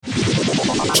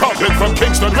Chocolate from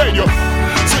Kingston Radio,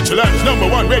 Switzerland's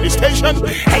 #1 radio station.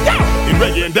 Hey yo, in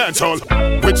reggae and dancehall,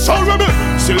 with Soul Rebel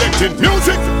selecting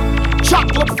music.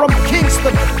 Chocolate from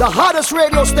Kingston, the hottest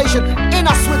radio station in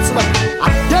Switzerland.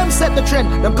 And them set the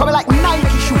trend. Them coming like Nike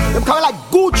shoe, them coming like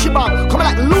Gucci bag, coming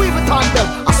like Louis Vuitton belt.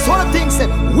 I saw the thing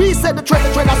said, we set the trend,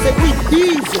 I said we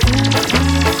easy.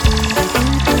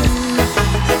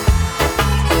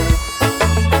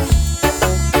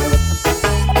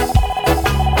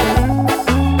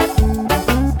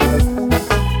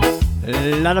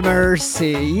 Lot of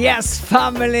mercy. Yes,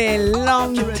 family,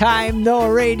 long time no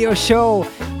radio show,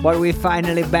 but we're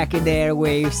finally back in the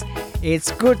airwaves.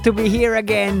 It's good to be here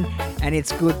again, and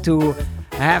it's good to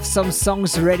have some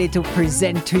songs ready to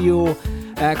present to you.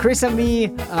 Chris and me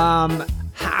have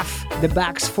the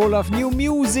bags full of new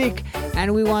music,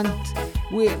 and we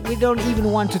don't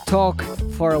even want to talk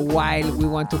for a while. We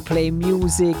want to play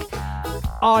music.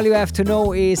 All you have to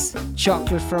know is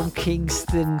Chocolate from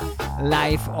Kingston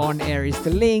live on air is the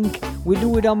link. We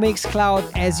do it on Mixcloud,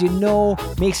 as you know,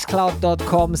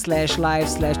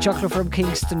 mixcloud.com/live/Chocolate from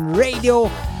Kingston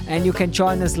Radio, and you can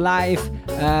join us live.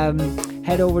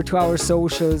 Head over to our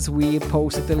socials. We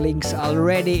posted the links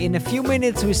already. In a few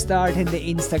minutes we start in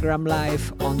the Instagram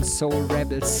live on Soul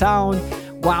Rebel Sound.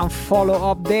 One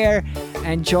follow up there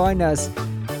and join us.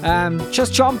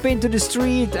 Just jump into the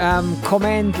street,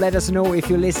 comment, let us know if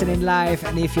you're listening live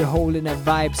and if you're holding a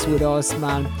vibes with us,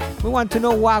 man. We want to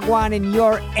know Wagwan in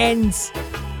your ends.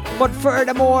 But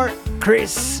furthermore,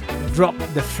 Chris, drop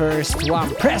the first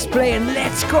one. Press play and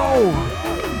let's go!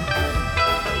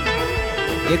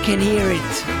 You can hear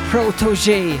it.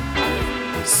 Protégé.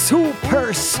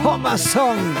 Super summer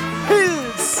song.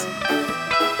 Hills.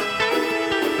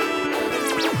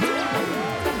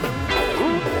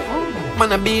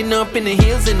 Man, I been up in the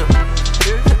hills, you know.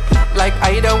 Like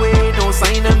either way, no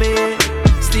sign of me.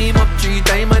 Steam up 3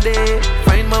 times a day,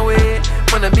 find my way.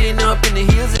 Man, I been up in the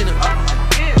hills, you know.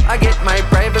 I get my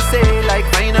privacy, like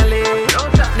finally.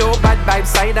 No bad vibes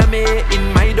side of me,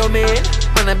 in my domain.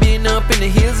 Man, I been up in the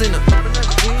hills, you know.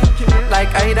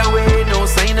 Like either way, no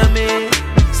sign of me.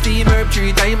 Steam up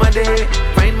 3 times a day,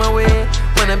 find my way.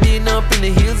 Man, I been up in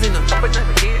the hills, you know.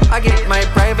 I get my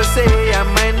privacy, I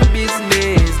mind my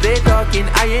business. They talking,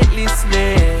 I ain't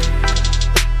listening.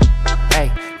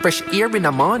 Hey, fresh air in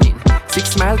the morning. 6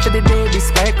 smiles to the day,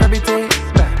 despite gravity.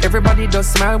 Everybody does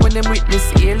smile when them witness.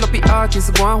 Hail up the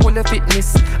artists, go and hold the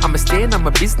fitness. I'ma stay in on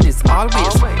my business,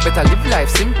 always. Better live life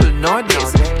simple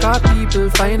nowadays. Cause people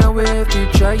find a way to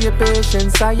try your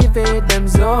patience. I evade them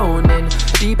zoning.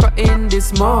 Deeper in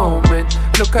this moment,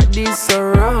 look at this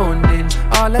surrounding.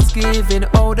 All that's giving,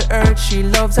 all the earth, she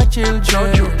loves her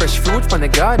children. Fresh fruit from the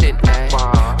garden,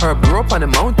 her grew up on the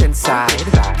mountainside.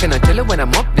 Can I tell you when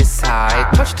I'm up this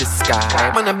side? Touch the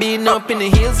sky. Man, I been up in the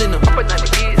hills, you know.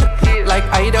 Like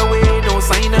either way, no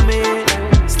sign of me.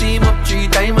 Steam up 3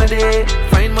 times a day,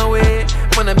 find my way.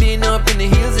 Man, I been up in the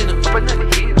hills, you know.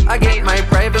 I get my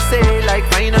privacy, like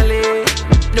finally.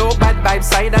 No bad vibes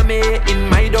side of me, in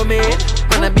my domain.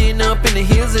 Man, I been up in the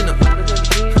hills, you know.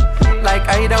 Like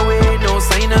either way, no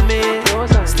sign of me.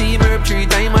 Steam up 3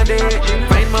 times a day,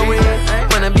 find my way.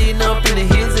 Man, I been up in the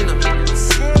hills, you know.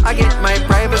 I get my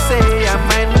privacy, I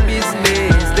mind my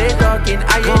business. They talking,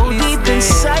 I ain't listening. Go deep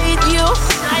inside you.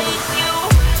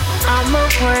 I'ma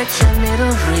work your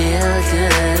middle real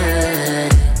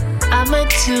good. I'ma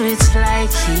do it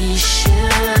like he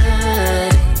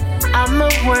should. I'ma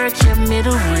work your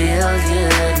middle real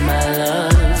good, my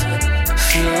love.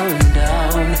 Flowing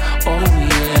down, oh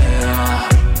yeah.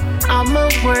 I'ma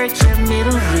work your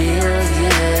middle real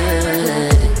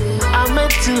good. I'ma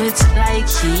do it like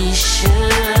he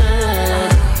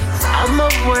should. I'ma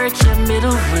work your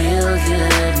middle real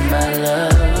good, my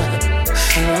love.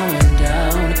 Flowing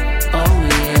down, oh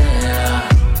yeah.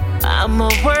 I'ma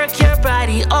work your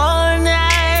body all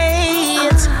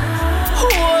night.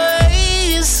 Why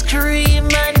you scream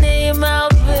my name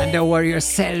out, baby? And don't worry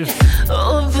yourself.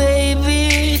 Oh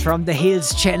baby. From the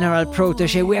Hills, General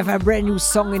Protégé. We have a brand new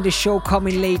song in the show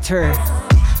coming later.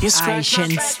 I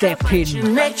shan't step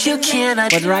in.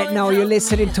 But right now you're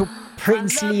listening to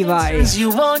Prince Levi. A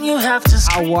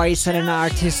voice and an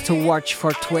artist to watch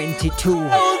for 22.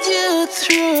 Hold you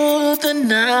through the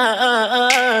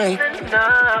night.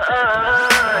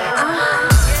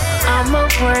 I'ma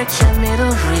work your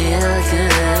middle real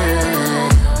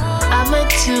good. I'ma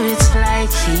do it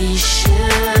like he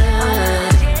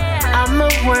should. I'ma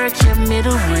work your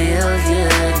middle real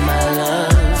good, my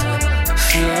love.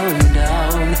 Flowing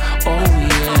down, oh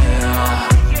yeah.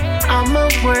 I'ma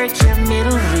work your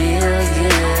middle real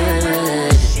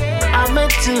good. I'ma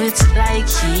do it like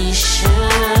he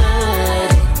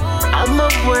should. I'ma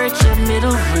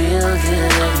middle real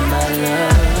good, my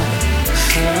love.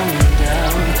 Calm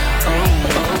down,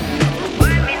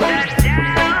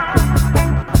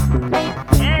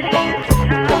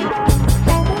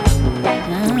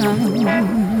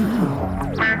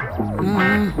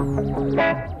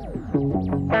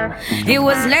 It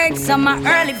was late summer,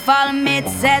 early fall,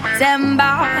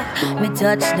 mid-September. Me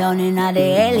touched down in the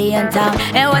alien town.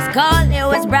 It was cold, it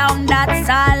was brown, that's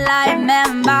all I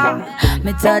remember.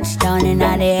 Me touched down in the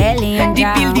alien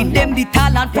town. The building them, the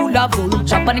talent full of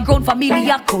vulture. On the ground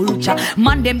familiar culture.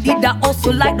 Man them did that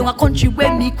also like down a country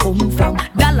where me come from.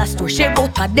 Dollar store, share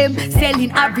both of them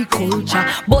selling agriculture.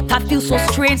 But I feel so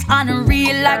strange and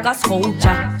unreal like a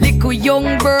sculpture. Little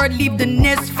young bird leave the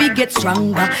nest, fi get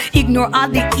stronger. Ignore all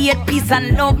the hate, peace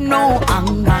and love, no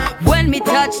anger. When me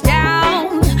touch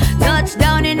down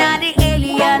in the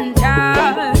alien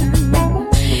town.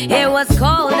 It was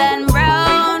cold and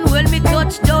brown. When me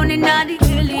touch down in the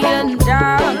alien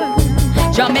town.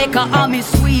 Jamaica army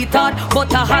sweetheart,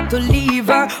 but I had to leave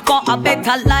her for a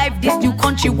better life. This new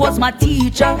country was my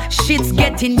teacher. Shit's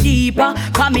getting deeper.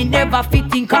 Coming never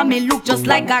fitting, coming look just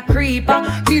like a creeper.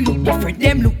 We look different,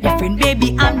 them look different,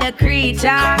 baby I'm the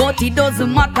creature. But it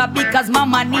doesn't matter because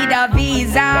mama need a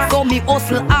visa. So me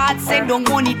hustle hard, send no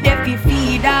money there fi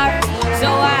feed her. So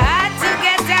I had to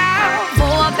get out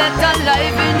for a better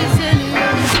life in the city.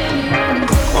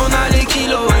 On a les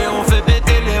kilos et on fait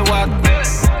péter les watts.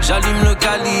 J'allume le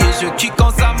cali et je kick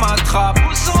quand ça m'attrape.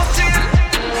 Où sont-ils?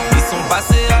 Ils sont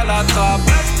passés à la trappe.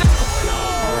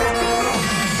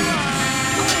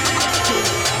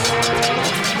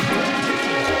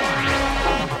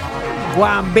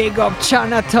 One big up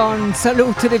Jonathan.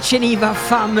 Salute to the Geneva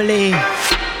family.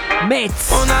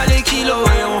 Mates. On a les kilos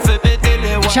et on fait péter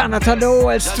les watts. Jonathan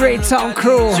Noel, Straight Sound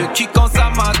Crew. Je kick quand ça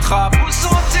m'attrape. Où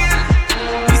sont-ils?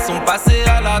 Ils sont passés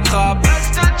à la trappe.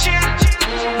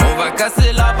 On va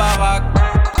casser la baraque.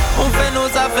 On fait nos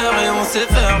affaires et on sait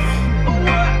faire.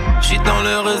 J'suis dans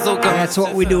le réseau comme That's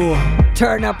what we do.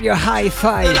 Turn up your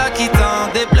hi-fi. là qui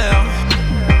t'en déplaire.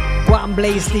 One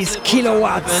blaze these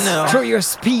kilowatts through your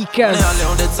speakers.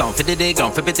 On descend, on fait des dégâts,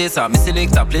 on fait péter ça. Mais c'est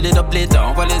l'état, play it up later.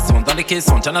 On voit les sons dans les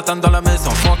caissons. Jonathan dans la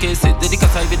maison, faut encaisser.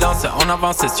 Dédicace à évidence, on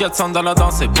avance. Si elle sent dans la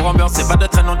danse, pour ambiancer. Pas de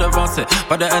traîne, on devancer.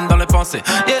 Pas de haine dans les pensées.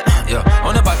 Yeah, yeah.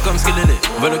 On est pas comme ce qu'il est.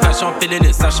 On veut le cash en pilé,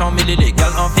 sachant mêler les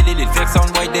gals en filé. Flex on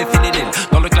white, défilé.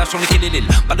 Dans le clash, on est kill l'île.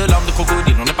 Pas de larmes de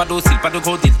crocodile, on n'est pas docile, pas de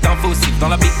gros deal. Temps fossile, dans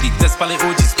la big league, teste pas les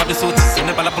OGs, pas de sautis. On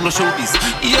n'est pas là pour le showbiz.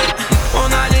 Yeah,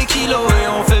 on a les kilos et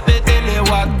on fait péter les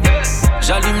watts.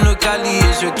 J'allume le cali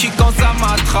et je kick quand ça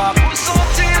m'attrape. Où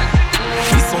sont-ils?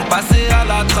 Ils sont passés à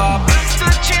la trappe.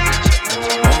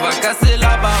 On va casser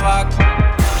la baraque.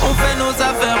 On fait nos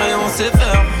affaires et on sait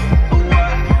faire.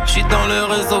 J'suis dans le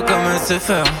réseau comme un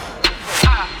surfeur.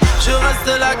 Je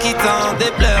reste là qui t'en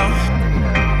déplaire.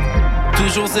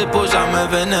 Toujours c'est beau, jamais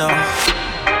vénère.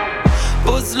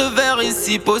 Pose le verre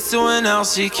ici, potion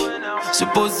énergique. Je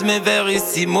pose mes vers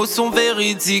ici, mots sont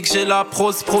véridiques. J'ai la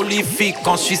prose prolifique.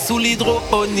 Quand je suis sous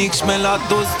l'hydroponique, je mets la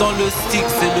dose dans le stick.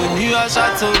 C'est le nuage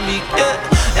atomique.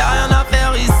 Y'a rien à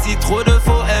faire ici, trop de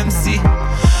faux MC.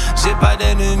 J'ai pas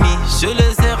d'ennemis, je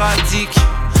les éradique.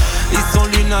 Ils sont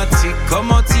lunatiques,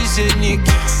 comme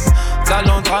antigéniques.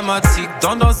 Talent dramatique,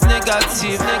 tendance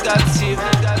négative, négative,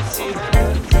 négative.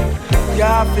 You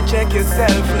have to check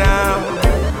yourself now.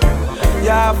 You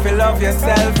have to love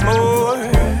yourself more.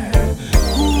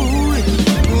 Ooh,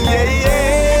 yeah,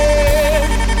 yeah.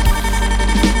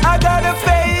 I gotta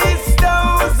face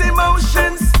those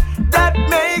emotions that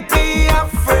make me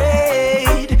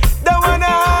afraid. Don't wanna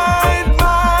hide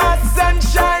my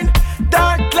sunshine.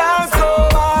 Dark clouds go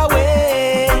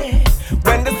away.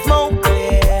 When the smoke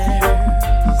clears,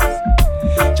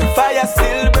 the fire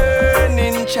still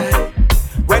burning, child.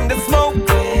 When the smoke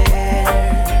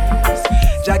clears,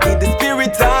 Jah give the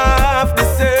spirit of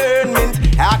discernment.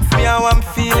 Ask me how I'm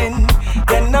feeling,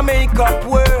 then I make up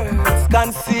words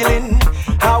concealing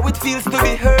how it feels to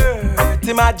be hurt.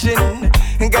 Imagine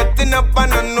getting up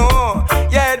and I know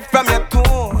your head from your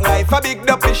toe. Life a big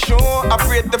dumpy show,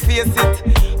 afraid to face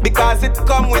it because it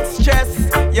come with stress.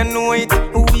 You know it,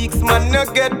 weeks man no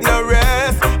get no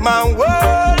rest. My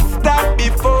world stop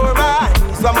before my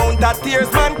eyes. So amount of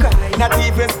tears man cry, not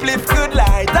even spliff good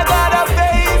light. I gotta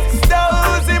face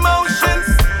those emotions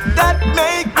that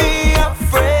make me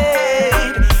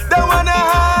afraid. Don't wanna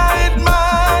hide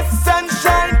my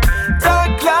sunshine.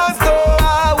 Dark clouds go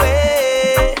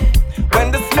away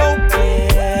when the smoke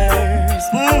clears.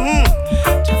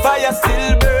 The fire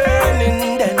still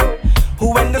burning then.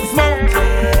 When the smoke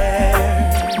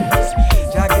clears,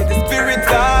 Jah give the spirit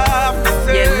of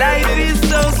discernment. Yeah, life is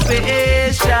so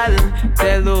special.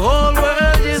 Tell the whole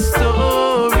world your story.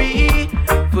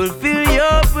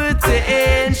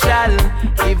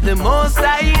 give the Most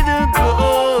High the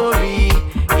glory.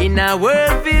 In a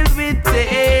world filled with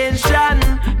tension,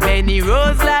 many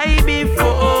roads lie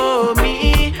before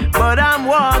me, but I'm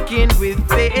walking with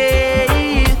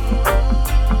faith,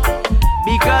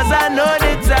 because I know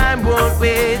the time won't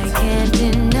wait. I can't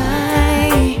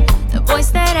deny the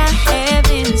voice that I have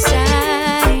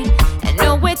inside. I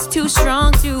know it's too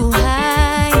strong to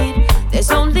hide.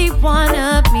 There's only one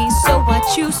of me, so I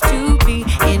choose to be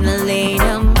in a lane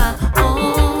of my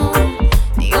own.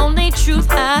 The only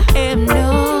truth I have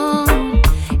known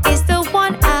is the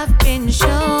one I've been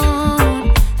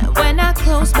shown. And when I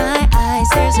close my eyes,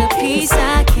 there's a peace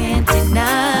I can't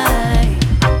deny.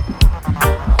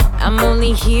 I'm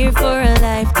only here for a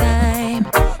lifetime.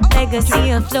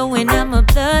 Legacy of flowing, I'm a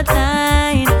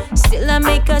bloodline. Still I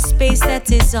make a space that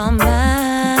is all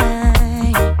mine.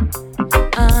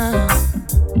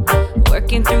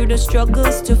 Working through the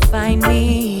struggles to find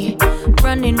me.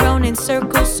 Running round in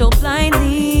circles so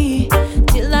blindly,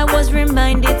 till I was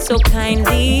reminded so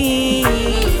kindly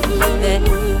that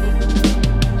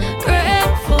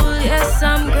grateful, yes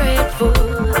I'm grateful.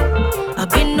 I've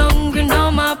been hungry, now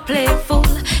my plate full.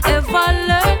 Ever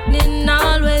learning,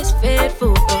 always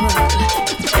faithful.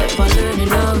 Ever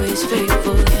learning, always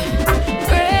faithful.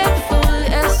 Grateful,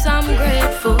 yes I'm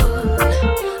grateful.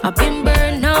 I've been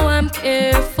burned, now I'm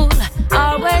careful.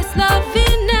 Always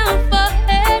loving, never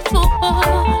hateful.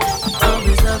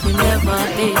 Always loving, never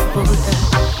hateful.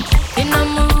 In my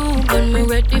room when me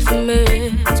ready for me,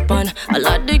 span a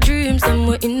lot of dreams them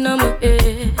were in my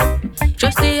head.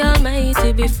 Trust the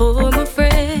Almighty before my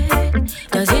fret,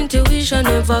 'cause intuition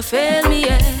never failed me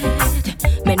yet.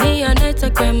 Many a night I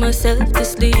cry myself to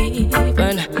sleep,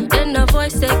 and then a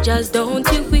voice said, just don't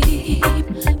you weep.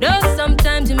 Though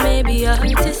sometimes it may be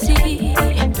hard to see.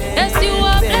 Yes, you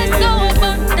are blessed so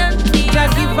abundantly. God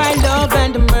give my love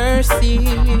and mercy,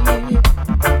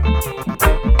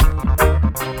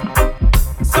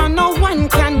 so no one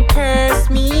can curse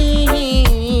me.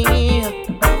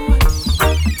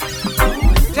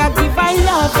 God give my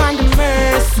love and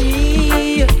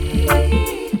mercy,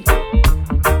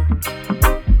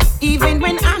 even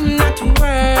when I'm not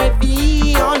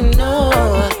worthy, oh no.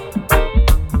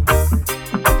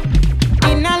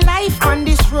 In a life on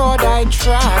this road I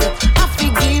trod, I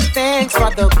forgive thanks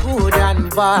for the good and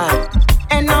bad,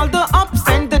 and all the ups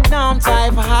and the downs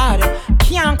I've had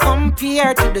can't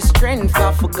compare to the strength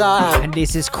of God. And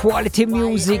this is quality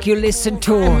music you listen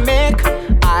to.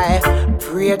 I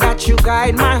pray that you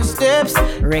guide my steps.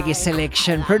 Reggae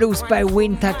selection produced by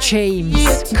Winter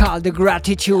James, called the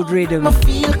Gratitude Rhythm. I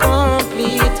feel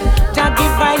complete. God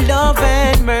give my love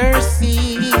and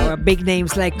mercy. Big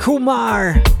names like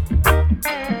Kumar,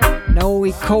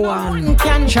 Noe Koan,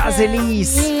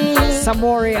 Chazelis,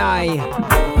 Samorai,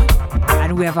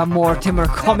 and we have a Mortimer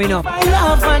coming up. My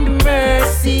love and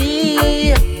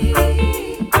mercy,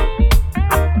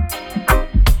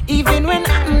 even when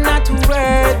I'm not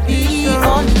worthy,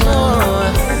 oh no.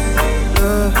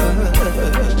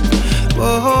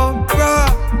 Oh,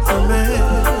 brother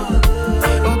man,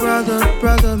 oh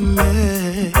brother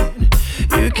man,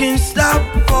 you can stop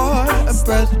for a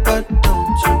breath, but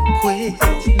don't you quit,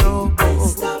 no.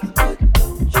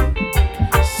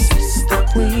 Sister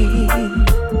Queen,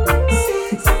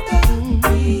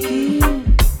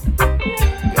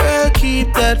 girl, keep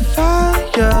that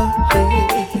fire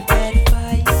lit.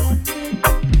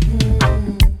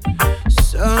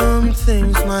 Some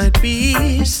things might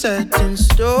be set in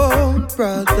stone,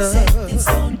 brother,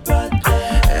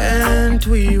 and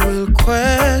we will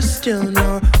question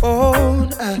our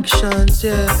own actions,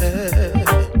 yeah.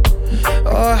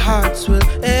 Our hearts will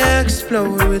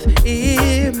explode with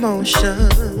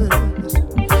emotions.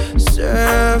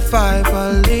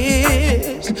 Survival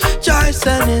is choice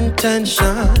and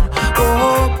intention.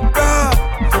 Oh,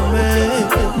 brother man,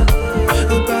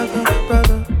 oh,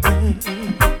 brother man,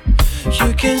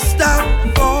 you can stop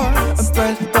for a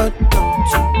breath, but don't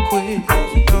you quit,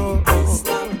 no.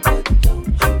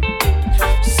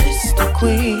 Sister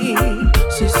Queen,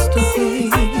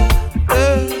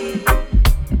 hey.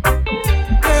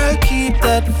 Girl, keep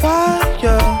that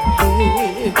fire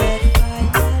lit.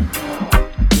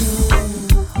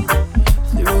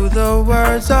 Through the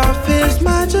words of His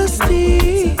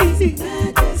Majesty,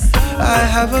 I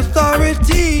have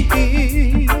authority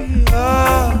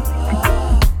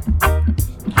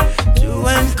to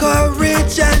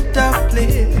encourage and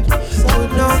uplift. Put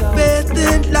no faith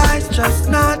in lies, trust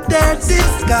not their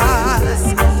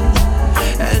disguise,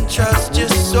 and trust your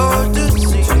soul to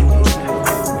see.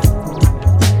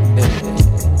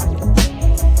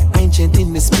 Ancient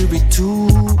in the spirit too.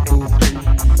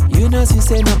 You know, she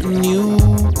say nothing new.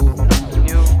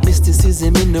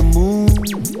 mysticism in the moon.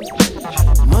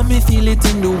 Mommy feel it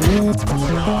in the womb.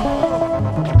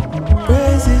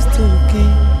 Praises to the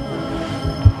King.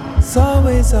 It's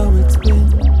always how it's been.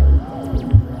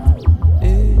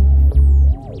 Yeah.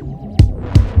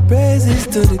 Praises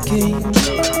to the King.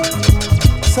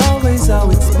 It's always how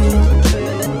it's been.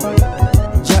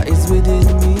 Jah is within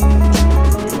me,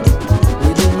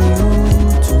 within you too.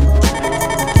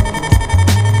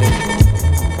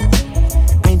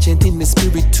 Ancient in the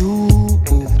spirit too.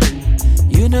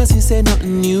 You know she say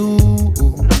nothing new.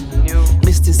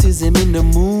 Mysticism in the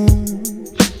moon.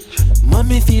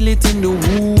 Mommy feel it in the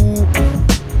womb.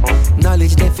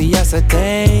 Knowledge that for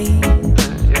ascertain.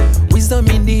 Wisdom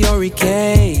in the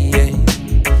hurricane.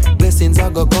 Blessings are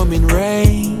gonna come in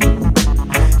rain.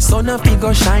 Sun up he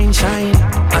go shine, shine.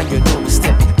 And you know we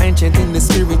step ancient in the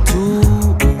spirit too.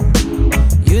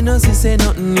 You know she say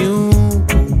nothing new.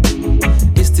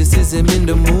 Mysticism in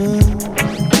the moon.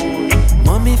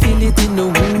 Mommy feel it in the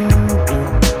womb.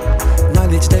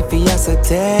 Knowledge that we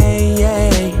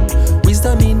ascertain.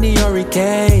 Wisdom in the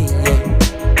hurricane.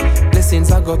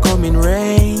 Blessings are gonna come in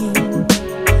rain.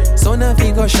 Sun up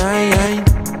he go shine.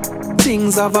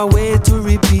 Things have a way to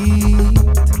repeat.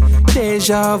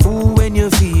 Deja vu when you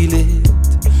feel it.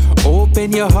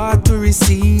 Open your heart to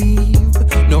receive.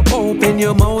 No open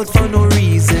your mouth for no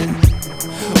reason.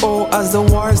 Oh, as the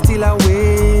war still a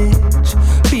wage,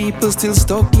 people still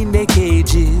stuck in their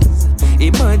cages.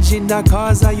 Imagine the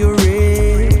cause of your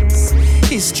race.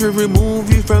 History remove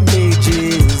you from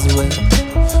pages. Well,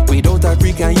 without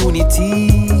African unity,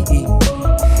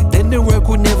 then the world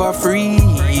could never free.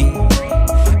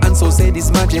 And so said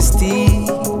His Majesty.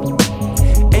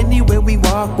 Anywhere we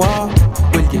walk, well,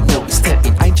 you know,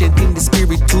 stepping ancient in the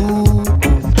spirit too.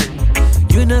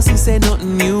 You know, she say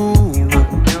nothing new.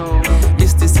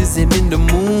 Mysticism in the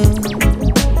moon.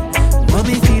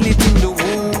 Mommy feel it in the womb.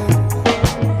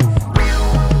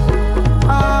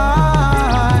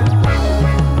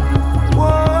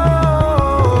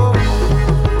 Whoa.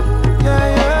 Yeah,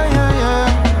 yeah, yeah, yeah.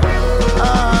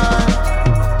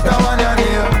 That one you're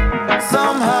here.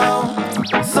 Somehow,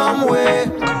 some way,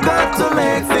 got to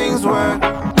make things work.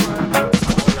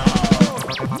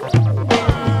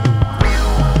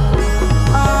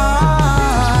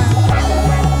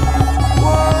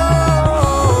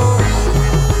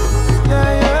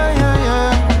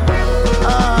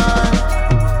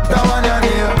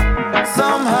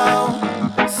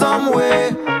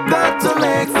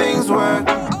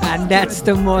 That's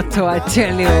the motto, I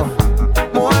tell you.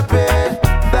 More pay,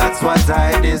 that's what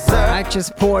I deserve. I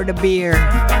just pour the beer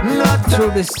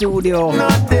through the studio.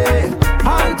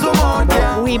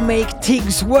 But we make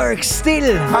things work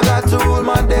still. I got to hold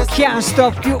my destiny. Can't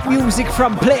stop music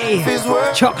from play.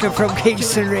 Chocolate from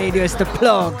Kingston Radio is the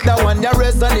plug. That one ya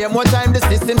resonate. More time the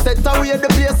system set away. The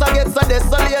place I get so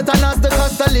desolate. And as the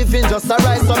cost of living just a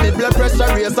rise. So me blood pressure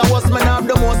raise. I was man have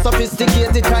the most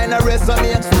sophisticated kind of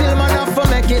resonate. Still man have to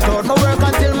make it out. My work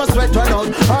until my sweat run out.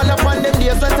 All up on them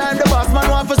days when time the boss man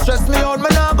want to stress me out. Me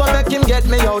not go make him get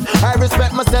me out. I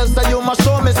respect myself so you must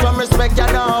show me some respect, you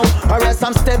know. Or else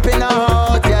I'm stepping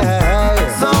out,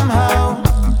 yeah. Somehow,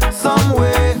 some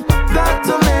way, got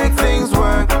to make things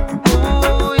work.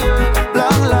 Ooh, yeah.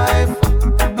 Long life,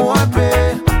 more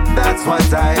pay, that's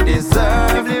what I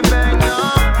deserve.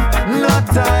 No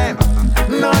time,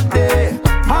 no day,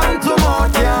 hand to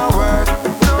mouth can't work.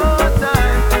 No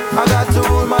time, I got to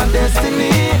rule my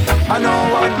destiny. I know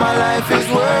what my life is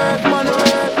worth. Money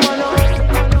work, money work.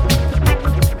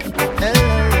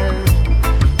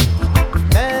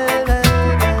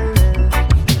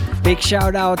 Big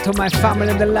shout out to my family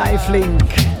in the Life Link.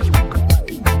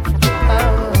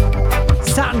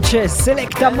 Sanchez,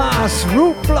 Selecta Mas,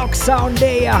 Root Block Sound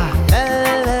there.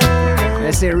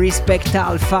 I say respect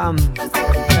all fam.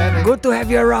 Good to have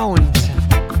you around.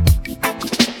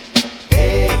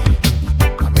 Hey,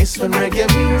 I miss when reggae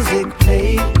music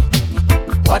played.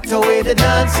 What a way the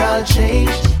dance all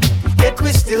changed. Yet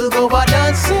we still go our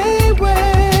dancing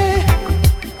way.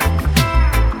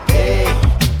 Hey,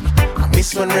 I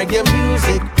miss when reggae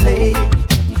music played.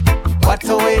 What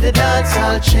a way the dance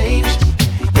all changed.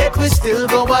 Yet we still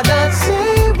go our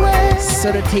dancing way.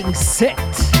 So the thing's set.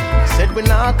 Said we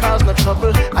not cause no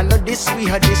trouble. I know this we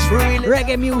had this really.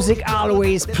 Reggae music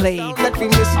always played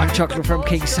on Chocolate from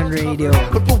Kingston Radio.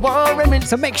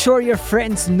 So make sure your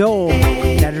friends know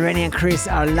that Rennie and Chris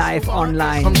are live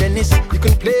online.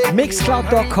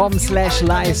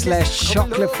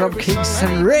 Mixcloud.com/live/Chocolate from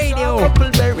Kingston Radio.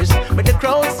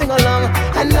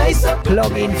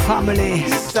 Plug in family.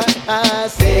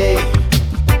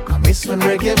 I miss when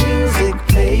reggae music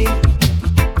played.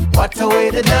 What a way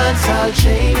the dance all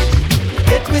changed.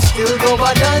 yet we still go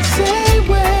by the same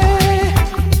way.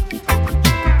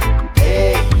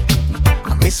 Hey,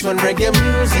 I miss when reggae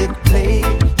music played.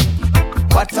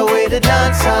 What a way the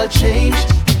dance all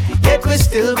changed, yet we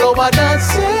still go by the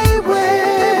same way.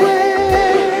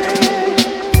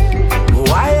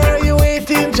 Why are you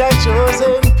waiting, Jah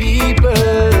chosen people?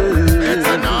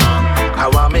 I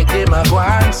want make them a go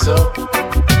on so.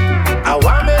 I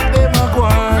want make them a go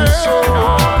on so.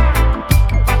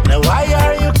 Now why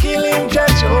are you killing Jah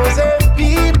chosen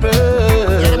people?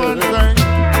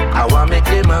 I want make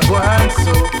them a go on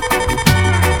so.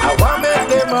 I want make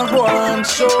them a go on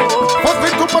so. Must be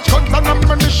too much guns and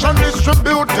ammunition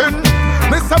distributing.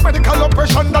 Miss a medical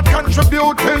oppression that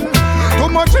contributing. Too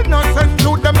much innocent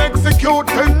youth them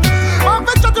executing. I'm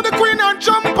venture to the queen and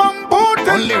jump and boot.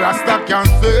 Only Rasta can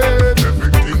save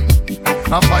everything.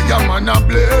 A fireman a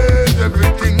blaze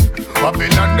everything.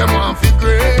 Babylon them want to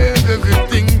grave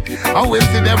everything. And we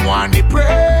see them want to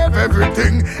brave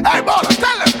everything. Hey, boy,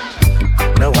 tell them.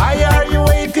 Now why are you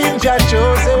waiting, Jah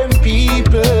chosen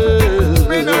people?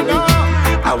 Me no know.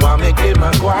 I want make them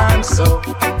a go on so.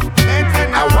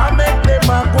 I want make them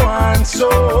a go on so.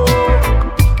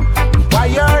 Why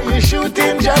are you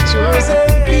shooting Jah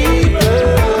chosen people?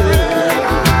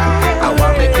 I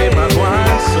want make them a go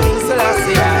on so. I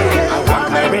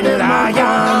want make them a go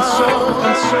on so.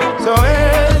 So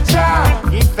El Jah,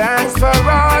 give thanks for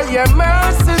all your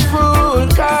merciful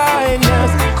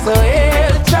kindness. So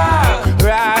El Jah,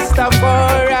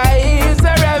 Rastafari is a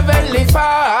heavenly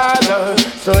Father.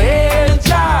 So El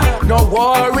Jah, no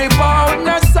worry about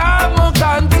no sorrow,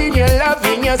 continue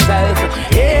loving yourself.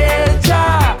 El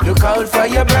Jah, look out for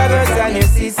your brothers and your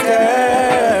sisters.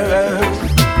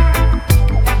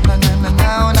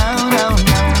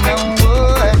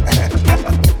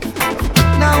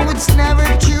 Now it's never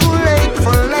too late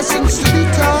for lessons to be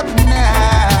taught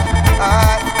now.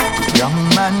 Young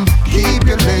man, keep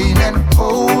your lane and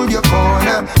hold your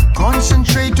corner.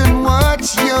 Concentrate on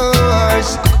what's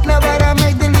yours. Never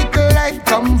make the little light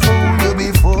come fool you.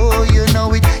 Before you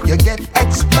know it, you get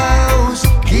exposed.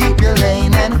 Keep your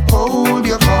lane and hold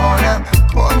your corner.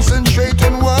 Concentrate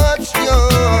on what's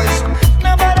yours.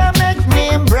 Never make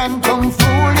name brand come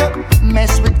fool you.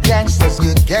 Mess with gangsters,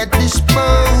 you get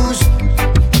disposed.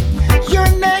 Your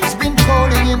name's been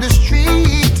calling in the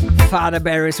street. Father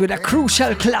Barris with a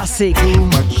crucial classic.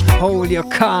 Hold your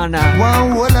corner.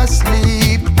 While I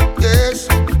sleep, yes,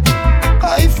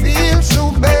 I feel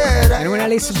so bad. And when I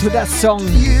listen to that song,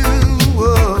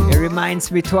 it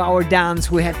reminds me to our dance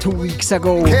we had 2 weeks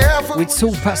ago with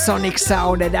Supersonic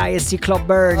Sound at ISC Club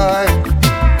Burn.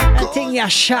 I think you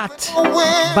shot,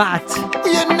 but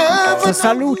so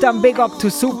salute and big up to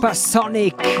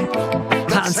Supersonic,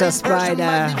 Panzer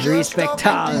Spider, respect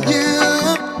all.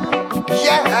 Yeah.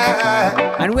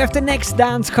 And we have the next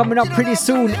dance coming up pretty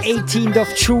soon, 18th of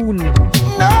June.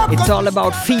 It's all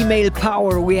about female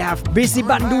power. We have Busy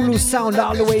Bandulu sound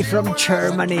all the way from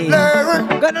Germany.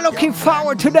 Gonna looking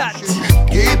forward to that.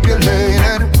 Keep your lane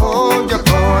and hold your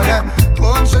corner.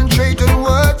 Concentrate on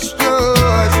what's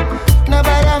yours.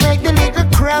 Nobody make the little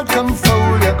crowd come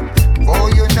fool you. Before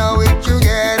you know it, you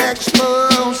get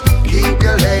exposed. Keep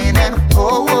your lane and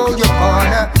hold your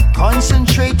corner.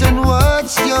 Concentrate on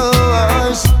what's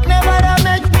yours. Never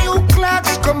make new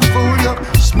clocks come fool you.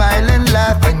 Smile and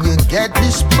laugh and you get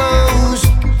disposed.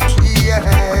 Yeah.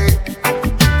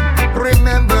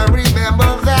 Remember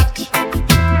that.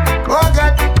 Oh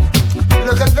God,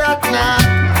 look at that now.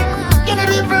 You're not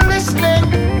even listening.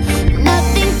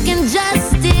 Nothing can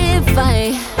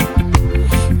justify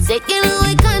taking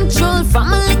away control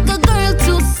from a little girl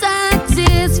to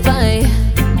satisfy.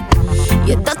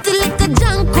 You dirty little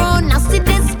junk road, nasty,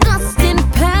 disgusting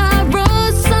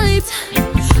parasite.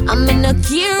 I'm in a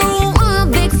care who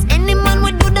vex. Any man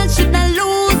would do that should I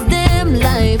lose them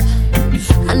life.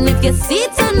 And if you see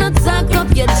it and not talk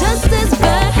up, you're just as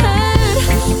bad.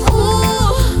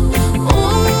 Ooh,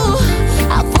 ooh,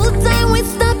 a full time we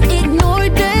stop, ignore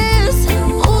this.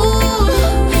 Ooh,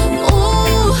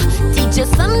 ooh, teach your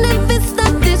son if it's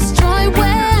stop, destroy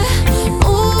where.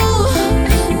 Ooh,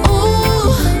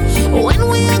 ooh, when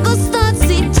we are gonna start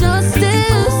see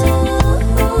justice.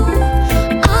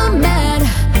 I'm mad,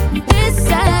 it's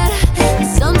sad.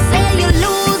 Some say you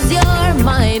lose your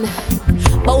mind,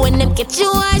 but when them get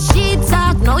you as she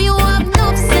talk, no you have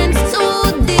no sense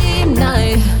to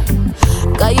deny.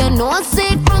 Cause you know I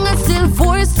say it wrong and still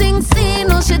forcing sin.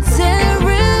 No shit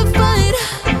terrified.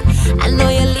 I know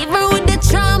you leave her with the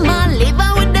trauma, leave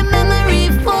her with the memory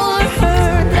for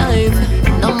her life.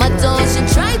 No matter how she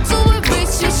try to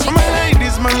erase you, she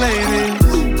my ladies,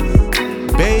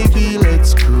 baby,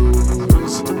 let's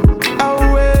cruise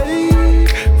away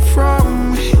from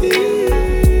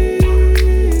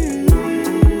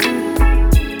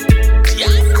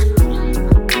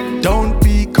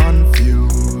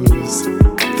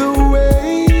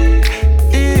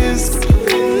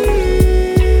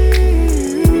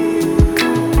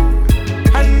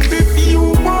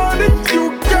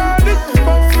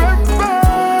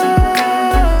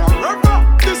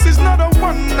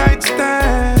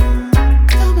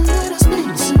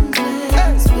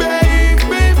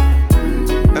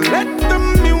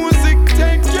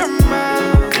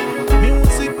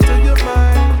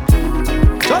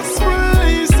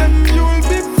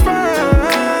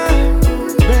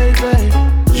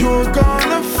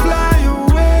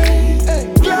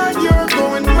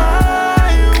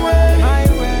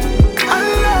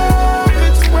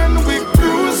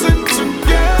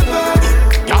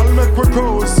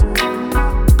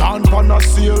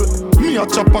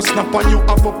up a snap and you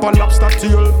have up a lobster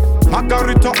tail.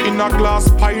 Margarita in a glass,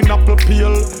 pineapple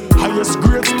peel. Highest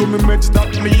grades to me meds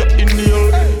that me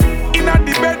inhale. In a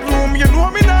the bedroom, you know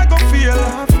me not go feel.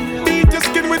 Beat your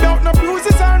skin without no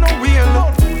bruises or no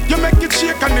wheel. You make it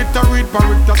shake and it a read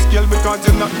Barretta scale because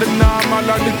you're not the normal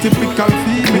or the typical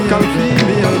female.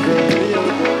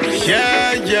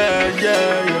 Yeah.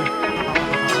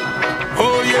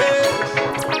 Oh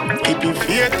yeah. Keep your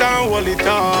faith and hold it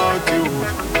out you.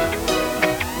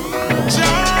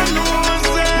 Jah knows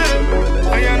them.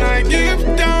 And I give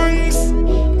thanks.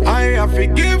 I have to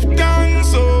give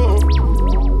thanks, oh.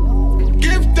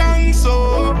 Give thanks,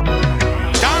 oh.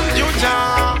 Thank you,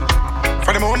 Jah.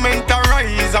 For the moment I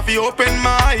rise, I feel open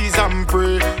my eyes and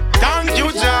pray. Thank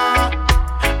you, Jah.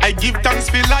 I give thanks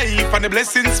for life and the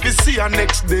blessings for see you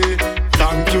next day.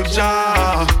 Thank you,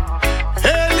 Jah.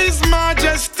 Hail His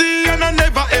Majesty and I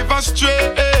never ever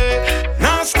stray.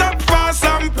 Now stop fast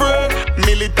and pray.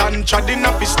 Militant treading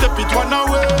up, step it one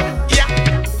away. Yeah.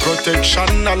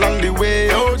 Protection along the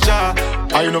way, oh Jah.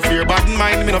 I no fear bad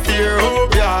mind, me no fear, oh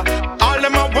yeah. All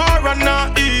them a war and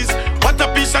not ease. What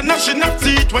a piece of gnashing of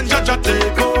teeth when Jah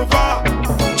take over.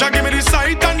 Jah give me the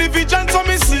sight and the vision so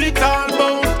me see it all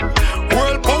about.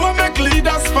 World power make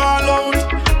leaders fall out.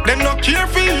 Them no care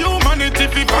for humanity,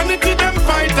 for vanity them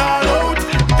fight all out.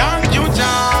 Thank you,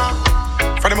 Jah.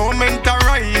 For the moment I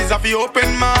rise, I feel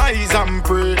open my eyes and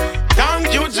pray.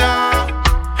 Thank you, Jah.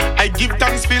 I give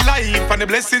thanks for life and the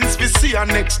blessings we see our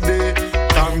next day.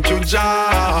 Thank you,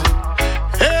 Jah.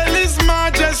 Hail His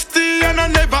Majesty and I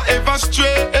never ever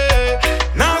stray.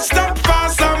 Now stop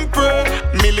fast and pray.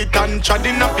 Militant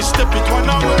treading up, step it one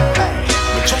away.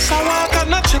 Just a walk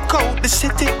and a check out the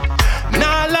city.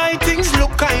 Now light things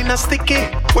look kinda sticky.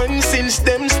 When since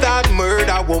them start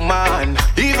murder woman,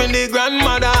 even the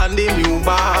grandmother and the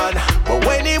newborn. But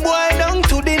when he boy down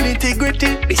to the nitty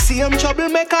gritty, they see him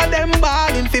troublemaker them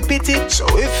bargain for pity. So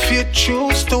if you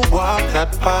choose to walk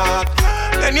that path,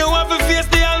 then you have to face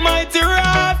the almighty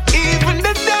wrath. Even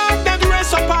the dark that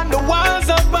rests upon the walls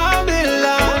of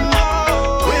Babylon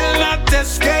will not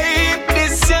escape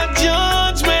this your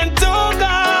judgment, oh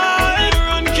God.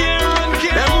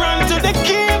 Them run to the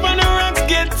cave and the rocks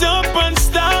get up and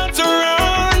start to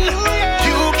run.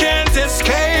 You can't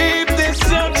escape this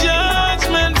your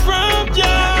judgment from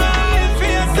God. For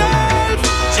yourself,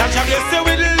 Jah bless you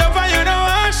with love and you don't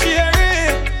want to share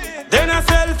it. Then a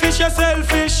selfish, you're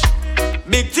selfish.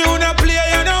 Big tune a play,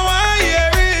 you don't want to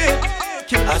hear it.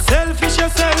 A selfish, you're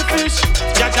selfish.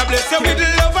 Jah bless you with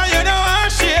love and you don't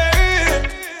want to share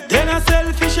it. Then a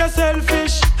selfish, you're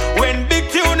selfish. When big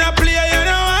tune a play, you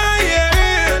don't want to hear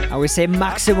it. I would say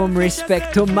maximum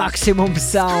respect to Maximum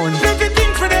Sound.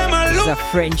 It's a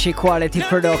French equality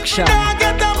production.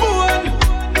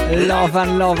 Love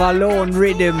and Love Alone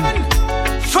rhythm.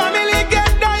 Family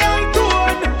get down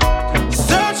tone.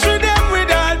 Search for them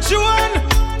without Joan.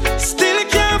 Still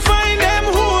can't find them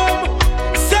home.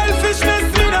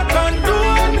 Selfishness me not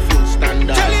condone.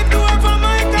 Tell it to over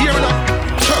my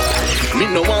God. Me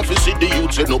no want to see the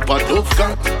youth end up a tough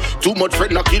cat. Too much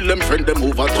friend a kill them friend, them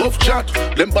over tough chat.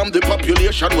 Them bomb the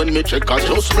population when me check a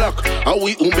just black. How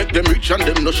we who make them rich and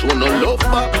them no show no love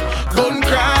back. Gun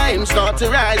crime start to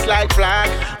rise like flag.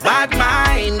 Bad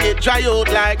mind get dry out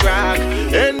like rock.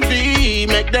 Envy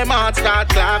make them hearts start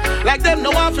clap. Like them no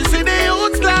want to see the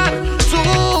youth glad.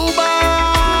 Too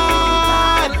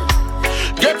bad.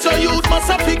 Get your youth must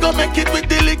have figure make it with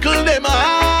the little them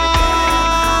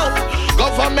out.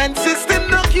 Government system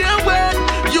no care when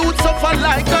youth suffer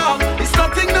like dog. It's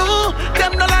nothing new.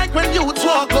 Them no like when youth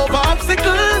walk over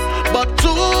obstacles. But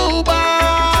too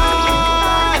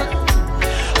bad.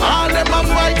 All them a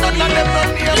fight, none of them no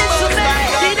near us.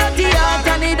 The dirty heart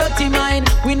and the dirty mind,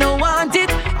 we no want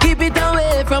it. Keep it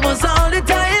away from us all the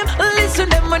time. Listen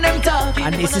them when them talking.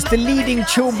 And this is the leading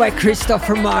tune by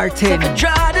Christopher Martin.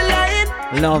 Draw the line.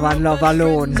 Love and Love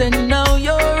Alone. And now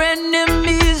your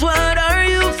enemies, what are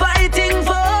you fighting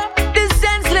for? This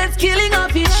senseless killing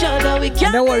of each other. We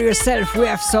can't. Don't worry yourself, we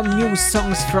have some new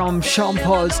songs from Sean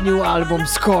Paul's new album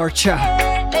Scorcher.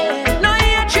 No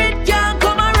hatred can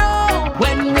come around.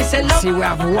 When we say love, See, we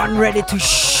have one ready to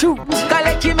shoot.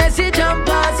 collect your message and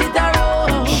pass it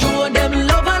around. Show them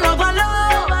love and love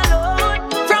alone.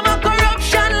 From a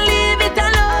corruption, leave it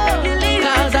alone.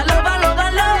 Cause I love and love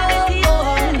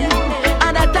alone.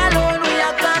 And that alone we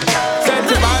are control. Set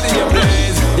your body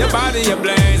ablaze, your body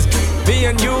ablaze. Me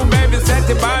and you, baby, set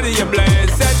your body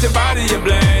ablaze. Set your body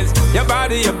ablaze, your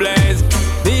body ablaze.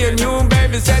 Me and you,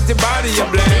 baby, set your body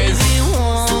ablaze. Baby,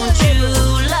 won't you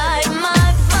light my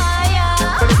fire?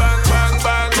 Bang, bang,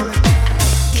 bang.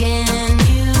 Can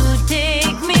you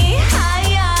take me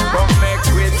higher? Come make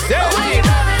with them.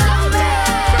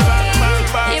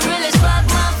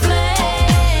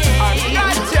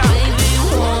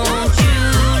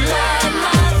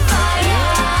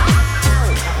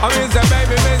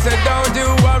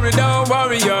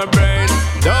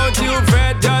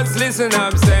 listen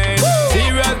I'm saying.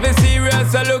 Serious, be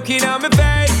serious, so looking at my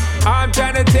face. I'm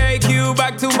trying to take you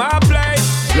back to my place.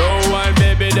 Slow one,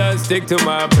 baby, just stick to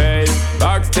my pace.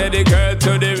 Back steady, girl,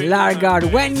 to the Largard,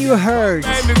 when you heard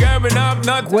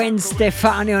Gwen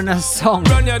Stefani on a song,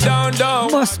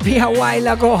 must be a while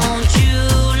ago. Won't you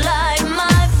light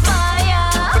my fire?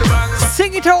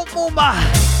 Sing it out, Mumba.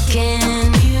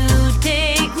 Can you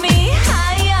take me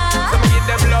higher?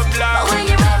 When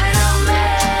you rub it on me,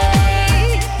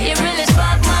 it really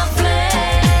spark my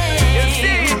flame.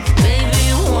 Baby,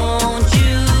 won't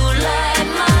you light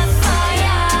my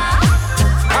fire?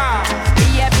 Be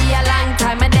a long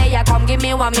time a day, come give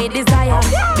me what me desire.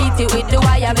 Beat it with the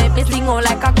wire, make me sing all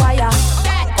like a choir.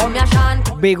 Come here,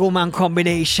 chant. Big woman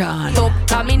combination. Top,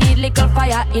 come me need little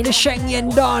fire in the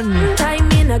Schengen done.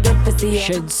 Time in a good to see ya.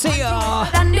 Should see ya.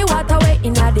 And the water way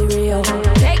in the Rio.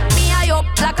 Take me high up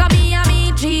like a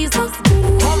me, Jesus.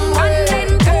 Come one,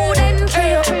 then two, then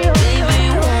three. Baby,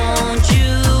 won't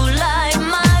you light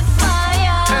my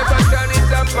fire? Never turn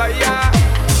it up fire.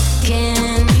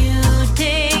 Can you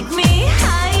take me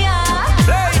higher?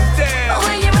 Right there.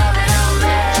 When you rub it on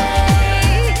me,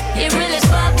 it really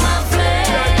spark my flame.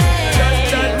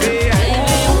 Baby,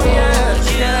 won't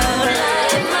you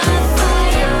light my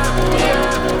fire?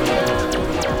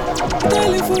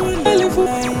 Telephone.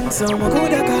 So I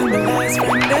coulda call my last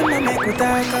friend. Them I make we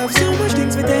talk of so much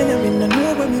things we tell them. We don't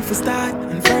know when we for start.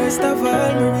 And first of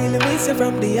all, me really miss you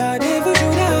from the yard. Never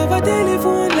shoulda have a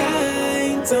telephone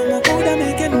line. So I coulda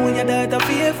make you know your daughter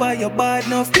fear for your bad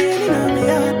enough pain in my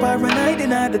heart. Paranoid in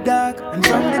the dark. And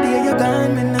from the day you're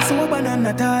gone, me not sober none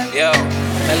at all. Yo,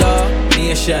 hello,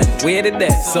 nation, waited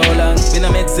there so long. Been a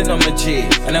mixing on my G,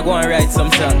 and I go and write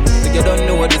some song. If you don't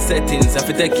know the settings, I have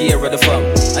to take care of the fam.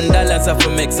 And dollars have to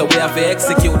make, so we have to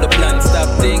execute the plan.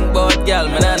 Stop think about gal,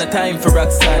 man, I no time for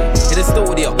rock stand. Hit the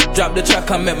studio, drop the track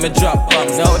and make me drop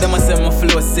bombs. Now them a say my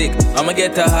flow sick, I'ma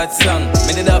get a hot song.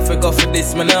 Me did have to go for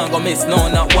this, man, I gonna miss no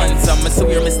not once. I'm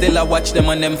swear me still I watch them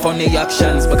and them funny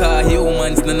actions. Because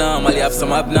humans no normally have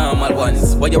some abnormal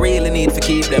ones. What you really need to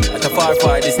keep them at a far,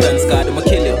 far distance, God, I'ma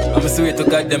kill you. I'm swear to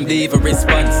God, them leave a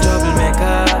response.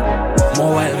 Troublemaker,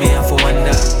 more while me have to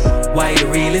wonder why the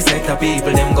really set of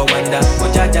people them go wonder.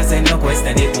 But Jaja say no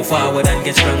question, it move forward and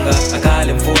get stronger. I call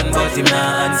him phone but him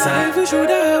not answer. We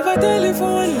shoulda have a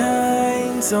telephone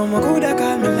line. So I coulda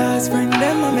call my last friend.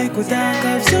 Them I make we talk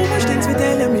of so much things we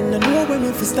tell them. We don't know when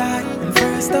we for start. And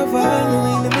first of all, me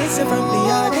really miss you from the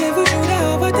yard. We shoulda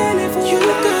have a telephone. You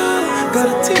got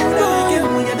a tune again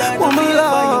when you're not the feel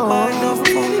for your bad enough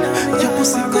fun. Your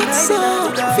pussy good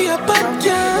song for your bad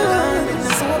girl.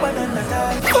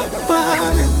 Fuck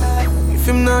bad. If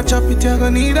him not chop it, you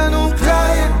gon' need a new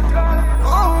client.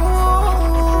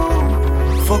 Oh,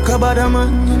 fuck about a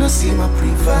man, you know see my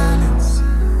prevalence.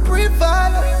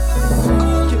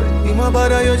 In my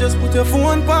body, you just put your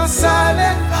phone on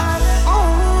silent.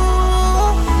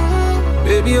 Oh,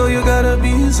 baby, all you gotta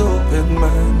be is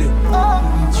open-minded.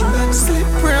 You like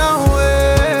slippery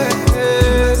away,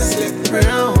 slippery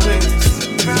away,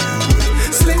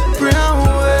 slippery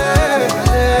away,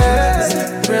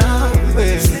 slippery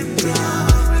away.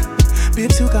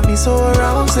 Babes, you got me so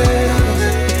aroused.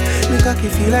 Make a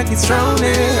feel like it's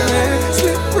drowning.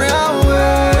 Slippery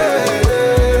away,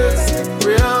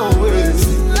 slippery away.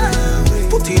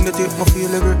 Put in the tape, my feel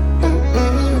like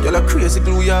you're like crazy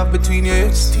glue you have between your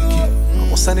hips.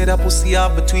 What's I need a pussy you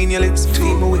have between your lips?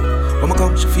 Between my way. When I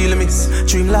come, she feel a miss.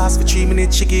 Dream last for 3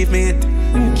 minutes, she gave me it.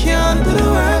 Can't do the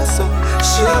work, so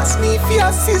she asked me for your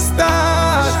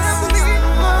assistance.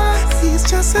 He's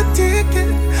just a ticket,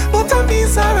 but I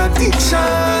miss her addiction.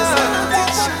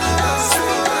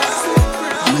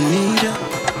 I need ya,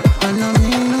 and I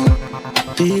mean no.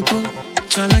 People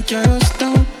try like carry us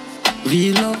down.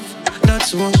 Real love,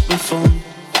 that's what we found.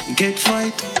 Get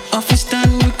fight, office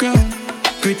stand we ground.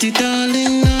 Pretty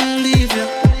darling, I'll leave ya.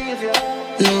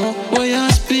 No, what you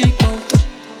speak out.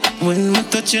 When we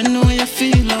touch you know you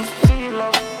feel love.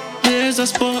 There's a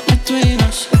spot between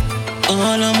us.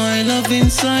 All of my love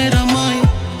inside of my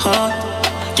heart.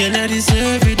 Girl, I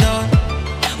deserve it all.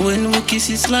 When we kiss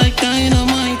it's like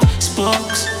dynamite.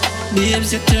 Sparks,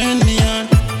 babes, you turn me on.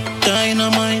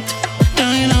 Dynamite,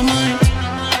 dynamite.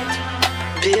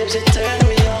 Babes, you turn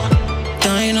me on.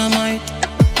 Dynamite,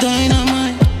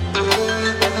 dynamite.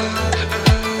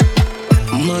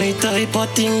 My type of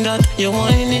thing that you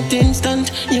want it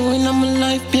instant. You in my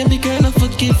life, baby girl, I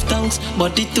forgive thanks.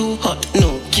 But it too hot,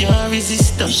 no, can't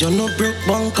resist us. You no broke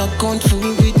bank account full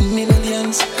with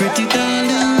millions. Pretty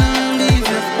darling, I'll leave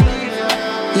you.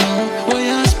 No, what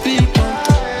you speak out.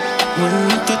 When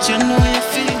you touch, you know you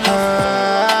feel.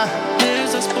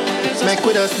 There's a spot, make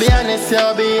with us be honest,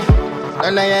 you'll be.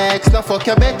 None of your ex no fuck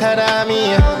you better than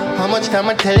me. How much time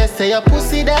I tell you say your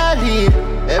pussy that lead?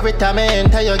 Every time I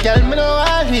enter your girl, me know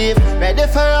I leave. Ready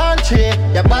for entry,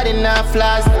 your body not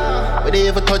flaws. But they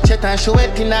even touch it and show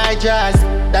it in our jazz.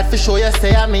 That for sure you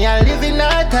say I'm me and live in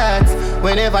our thoughts.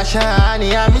 Whenever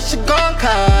shiny, I miss she gon'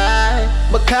 cry.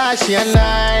 Because she a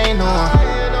 9,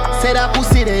 oh. Say that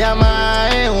pussy they are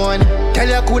my own. Tell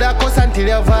you coulda cuss until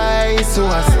your voice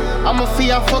was. I'ma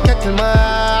feel fuck you till my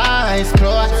eyes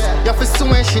closed. You feel so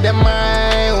when she them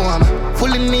my own.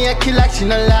 Fully naked like she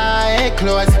no like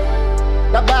clothes.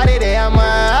 That body they are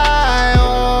my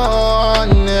own.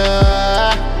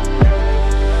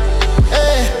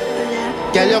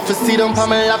 Girl, you fi sit down pa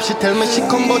my lap. She tell me she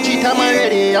come but 3 times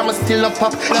already. I'ma still not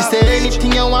pop. She say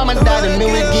anything you want, my daddy, me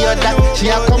will give her that. She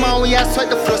a come and we a sweat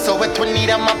the floor, so wet we need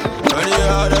a map. When you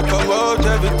hard I come out,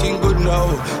 everything good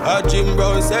now. Our Jim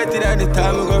Brown said it any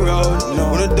time we go round.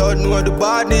 When you don't know the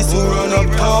bodies who run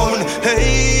uptown.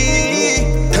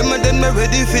 Hey, tell me then me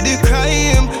ready for the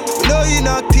crime. No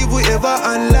inactive, we ever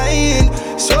online.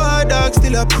 So our dog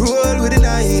still a cruel with the 9.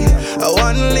 I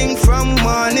one link from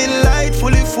morning light,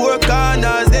 fully 4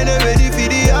 corners, then they ready for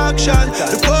the action.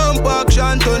 The pump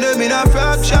action, turn them in a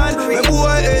fraction. My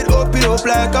boy head up it up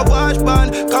like a wash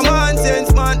pan. Come on,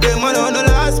 sense man, them man on the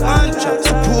last man.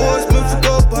 Suppose me foot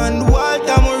up on the wall,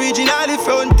 I'm originally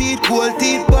front teeth, cold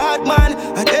teeth, bad man.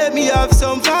 And then me have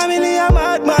some family, I'm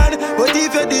mad man. But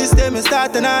if you this, then me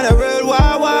start another World War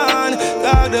I.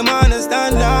 Dog them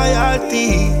understand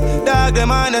loyalty. Dog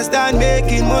them understand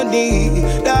making money.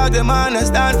 Dog them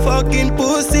understand fucking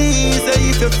pussy. So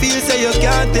if you feel say you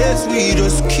can't taste we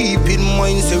just keep in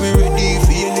mind. Say we ready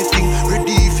for anything,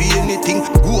 ready for anything.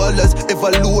 Goalers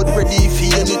ever load, ready for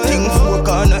anything. 4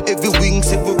 corner, every wing,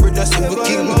 every brother, every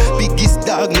king. Biggest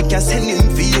dog, me can send him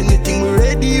for anything.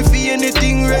 Ready for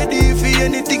anything, ready for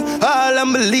anything. All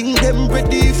I'm link them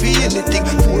ready for anything.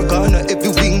 4 corner, every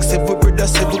wing, every brother,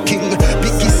 every king.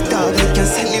 Biggest dog, me can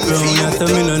send him for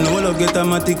anything. Me no know love get a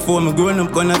matic for me. Growing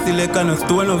up gonna see like a no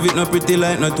stone of it no pretty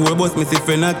like no tour bus. Me see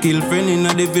friend a kill friend in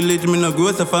the village. Me no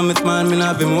grow so for me small. Me no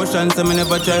have emotions so me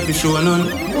never try to show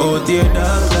none. Out here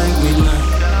dark like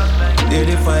midnight. They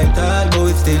dey fight hard but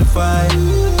we still fight.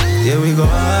 Yeah we go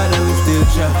hard and we still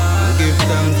try. Give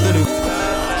thanks to the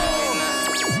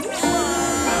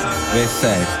West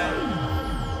side.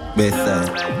 West side.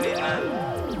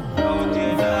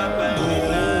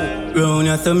 Round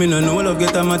ya so me no know love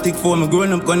get a matic for me.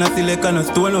 Growing up gonna see like a no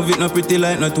stone of it no pretty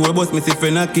like no tour bus. Me see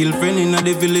friend a kill friend in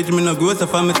the village. Me no grow so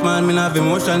for me small. Me no have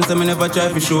emotions so me never try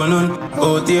to show none.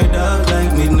 Out here dark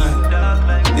like midnight.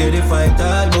 They dey fight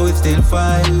hard but we still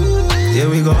fight. Yeah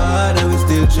we go hard and we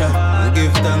still try. We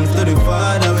give thanks to the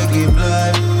Father we give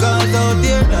life. Cause out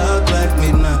here dark like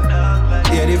midnight.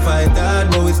 Yeah, they fight hard,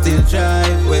 but we still try.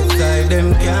 West side,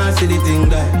 them can't see the thing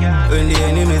die. When the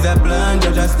enemies are planned,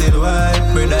 judge are still wide.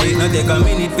 Brother, it not take a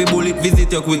minute for bullet visit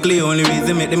you quickly. Only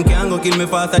reason make them can't go kill me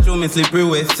fast, I show me slippery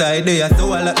west side. They are so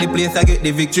I lock the place, I get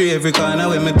the victory every corner.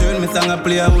 When me turn me song, I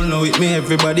play, I will know with me.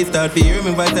 Everybody start to hear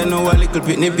me voice, I know a little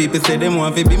pitney. People say them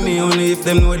want to be me only if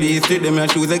them know the history. Them your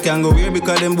shoes, I can't go wear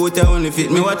because them both only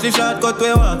fit me. Watch the shortcut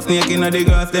where walk, snake in the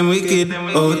grass, them wicked.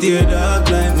 Out here dark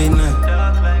like midnight.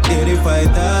 Yeah, they fight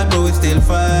hard, but we still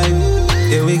fight.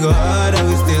 Yeah, we go hard and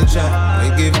we still try.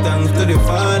 We give thanks to the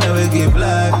Father, we give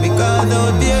life. Because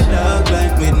out there dark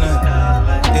like midnight.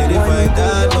 Yeah, they fight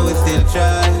hard, but we still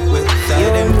try. West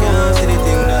side, them can't see the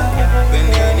thing that when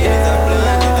the enemies are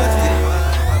blind, you just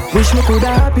still. Wish me coulda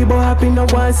happy, but happy no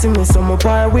one see me. So me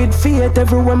par with faith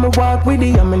everywhere me walk with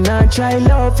it. And me not try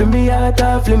love for me heart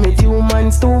off limit.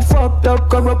 Humans too fucked up,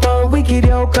 corrupt and wicked,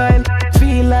 yo Kyle.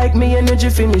 Feel like me energy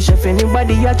finish. If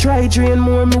anybody I try drain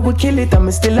more, me will kill it. And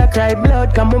me still I cry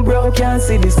blood, come on bro, can't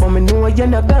see this. For me know you're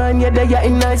not gone, you're there, you're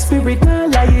in my spirit. Nah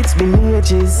lie, it's been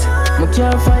ages. Me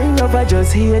can't find love, I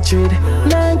just hatred.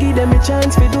 Nah give them a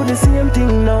chance to do the same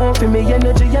thing now. For me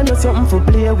energy, you know something for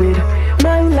play with.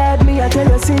 My lad, me I tell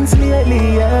you since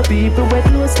lately, yeah, people were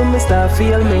close to me start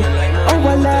feel me. Oh,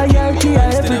 I loyalty,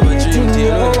 I every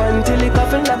thing, oh, until it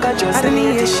coffin like I just a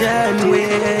nation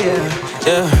way.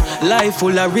 Yeah, life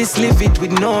full of risk, live it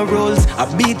with no rules. I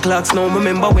beat clocks now,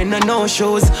 remember when I no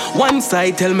shows. One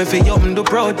side tell me fi up the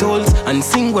Pro Tools and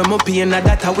sing when my pain,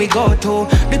 that how we go to.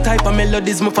 The type of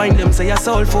melodies me find them say a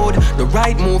soul food. The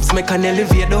right moves make an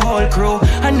elevate the whole crew.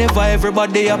 And never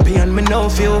everybody happy and me no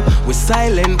feel. We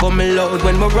silent but me loud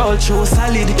when me roll through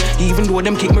solid. Even though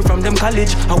them kick me from them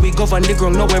college, how we govern the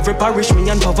ground now every parish. Me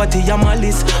and poverty and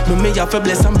malice. Me have to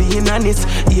bless and being honest.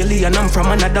 Alien I'm from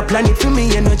another planet. For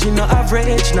me energy no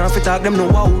average, now fi talk, them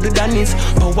know how the done is.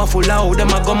 Powerful how them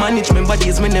a go manage. Remember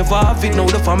days me never have it. Now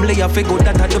the family have fi go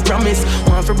that at the promise.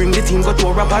 Want fi bring the team go to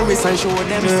a Paris and show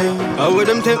them. How would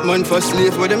them take man for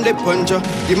slave? Where them they puncher?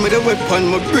 Give me the weapon,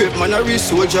 my brave man a real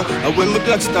soldier. And when my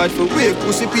clock start for wave,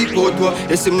 pussy people to her.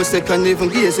 They see my second even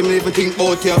gears, them never think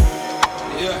about ya.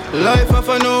 Life of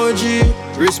an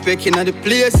OG, respecting at the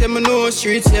place, them know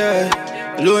streets, yeah.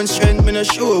 Lone strength, me no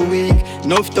show weak.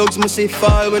 Enough thugs must say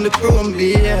fall when the chrome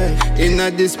be, yeah. In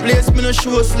a this place, me no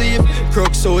show sleep.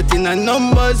 Crooks out in a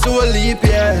numbers who leap,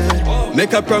 yeah.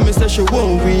 Make a promise that she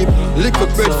won't weep. Liquor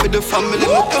bread for the family, me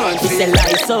can't feed. It's a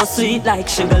life so sweet like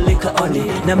sugar, liquor, honey.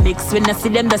 No mix when I see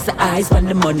them, that's the eyes on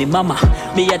the money, mama.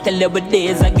 Me I tell you what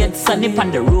days I get sunny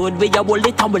on the road. Where you hold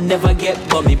it, I will never get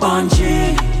bummy.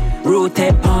 Bungee,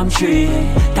 rooted palm tree.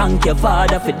 Thank your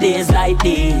father for days like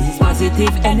these.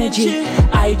 Positive energy,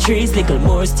 high trees, little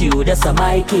more stew, that's a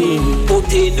my key.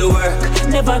 Put in the work,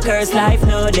 never curse life,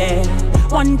 no day.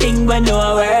 One thing when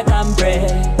no work and pray.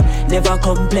 Never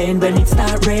complain when it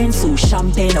start rain. So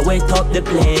champagne, I wet up the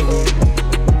plane.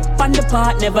 On the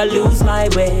part, never lose my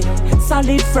way.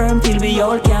 Solid firm till we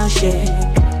all can shake.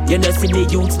 You know see the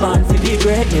youths born for be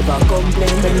great. Never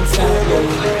complain when it's start rain.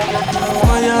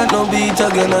 My heart no beat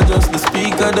again, I just the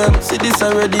speaker them. See this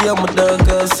already, I'm a dog,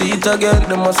 I see it again.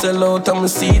 Them a sell out, I'm a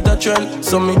see the trend.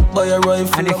 So me buy a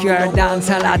rifle. And if you're a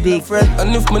dancehall addict,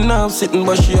 and if me now sitting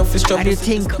but she off his strap, and you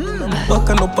think,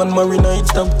 backing up on Marina, it's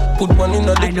stop. Put one in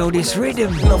the I know this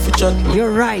rhythm.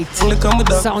 You're right.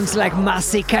 Sounds like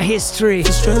Massacre history.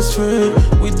 Stress free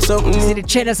with something. See the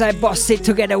cheddars I busted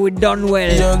together with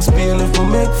Dunwell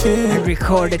and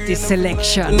recorded this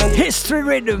selection. History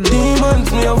rhythm.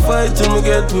 Demons me a fight till me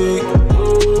get weak.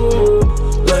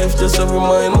 Life just a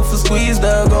reminder of a squeeze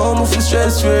that go off for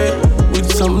stress free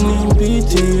with something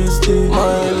PTSD.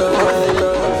 My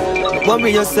love.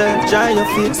 Worry yourself, dry your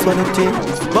face for the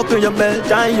tears. Buckle your belt,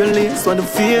 tie your lace for the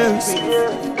fears.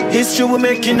 History will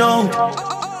make you know.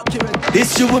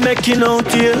 History will make you know,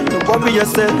 dear. Worry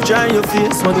yourself, dry your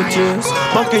face for the tears.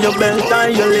 Buckle your belt, tie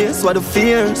your lace for the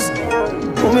fears.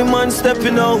 Woman man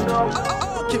stepping out.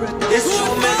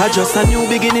 I just a new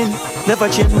beginning. Never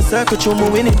change my circle, show me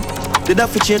winning. Did I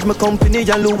change my company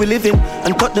and Louis living?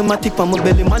 And cut the matic on my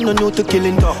belly, man no know to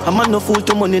killing. A man no fool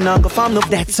to money, now go farm no.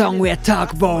 That song we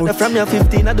talk about. From your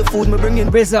 15 at the food me bringing.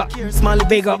 Biz up,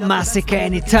 big up Massacre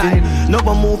anytime. No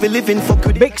one movie living for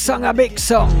credit. Big song, a big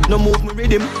song. No move me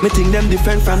rhythm, me think them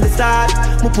different from the start.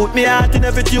 Me put me heart in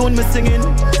every tune me singing.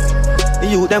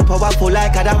 You them powerful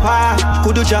like a power.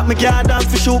 Could you drop me card down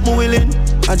for shoot me willing?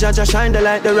 And Jaja shine the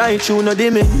light, the right tune no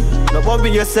dimming. No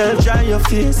worry yourself, dry your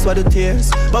face for the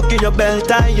tears. Buckle your belt,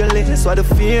 tie your lace for the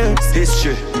fears.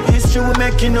 History will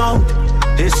make you know.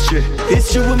 History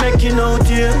will make you know,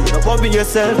 dear. No worry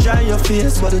yourself, dry your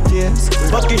face for the tears.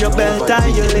 Buckle your belt, tie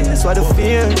your lace for the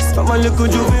fears. Come on, look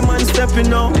at you, man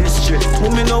stepping out. History,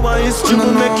 women know what history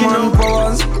will make you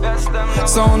know.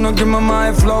 So no give me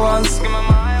my flowers.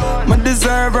 I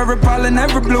deserve every pollen,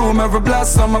 every bloom, every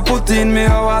blossom I put in me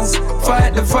hours.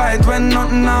 Fight the fight when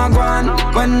nothing a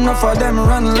gone. When enough of them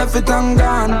run, left it and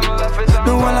gone.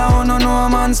 The whole I wanna know a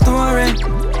man's story.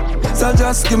 So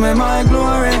just give me my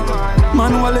glory.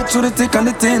 Man, wallet through the thick and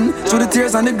the thin, through the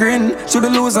tears and the grin, through the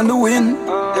lose and the win.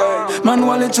 Man,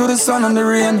 wallet through the sun and the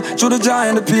rain, through the joy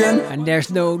and the pain. And there's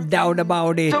no doubt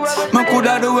about it. Man,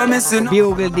 coulda do a missing.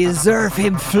 Bugle deserve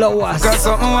him flowers. Got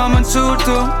something I'm true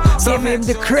to. So give him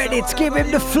the credits, give him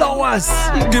the flowers.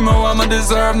 Give me what I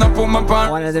deserve, not put my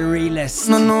part. One of the realest.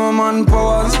 No man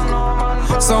powers.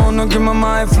 So no give me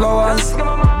my flowers.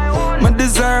 I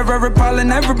deserve every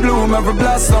pollen, every bloom, every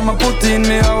blossom I put in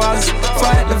me hours.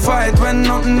 Fight the fight when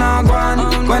nothing a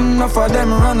gone. When enough of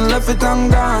them run, left it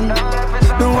and gone.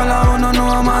 The whole I wanna know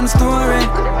a man's story.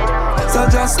 So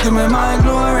just give me my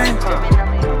glory.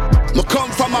 Me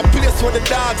come from a place where the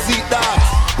dogs eat dogs.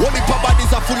 Only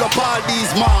bodies are full of all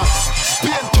these marks.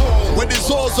 Spain town, where the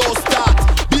Zozo start.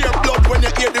 Beer blood when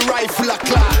you hear the rifle a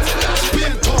clot.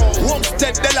 Spain town,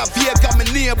 Homestead, De La Vega, my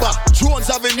neighbor. Jones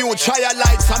Avenue, Trial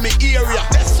Lights, I'm my area.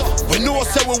 We know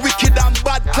say we wicked and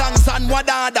bad clans and what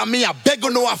other me a beg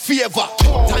no a favor.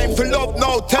 Time for love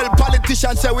now, tell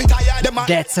politicians say we tired them.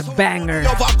 That's a banger.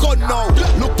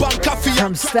 Look on coffee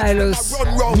from Stylo's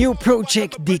new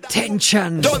project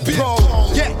Detention. Don't be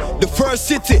yeah, the first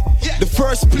city, the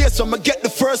first place I'ma get the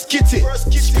first kitty.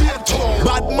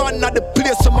 Bad man at the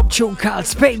place I'ma tune called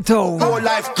Spain Town. Whole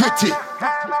life gritty.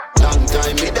 Long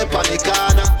time me the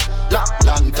panicana.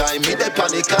 Long time me the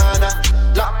panicana.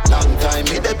 Long time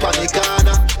me the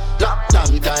panicana.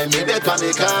 Long time me the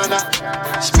panicana.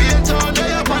 Spain Town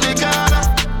they a panicana.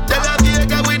 De La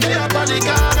Vega we they a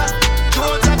panicana.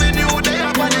 Jones Avenue they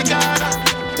a panicana.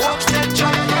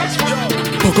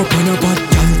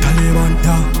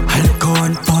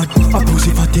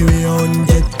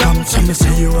 me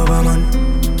say you have a man,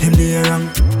 him dey wrong.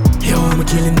 You want me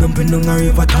killing dumping down a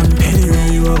river ton.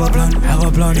 Anyway, you have a plan, me have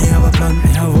a plan, me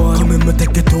have one. Come in, me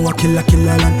take it to a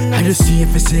killer land. I just see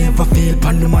if it's safe, I feel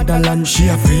pan the motherland. She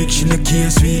a freak, she no care,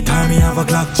 sweet time, me have a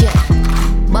Glock.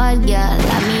 Bad girl,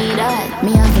 I mean that.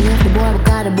 Me have to leave the boy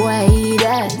because the boy eat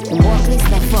that. The boy clicks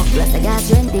like fuck, plus I got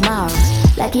 20 miles.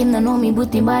 Like him no know me,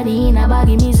 put him body in a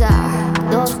baggy misa.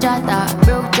 Dove chatter,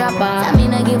 broke chopper. I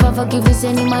mean I give a fuck if you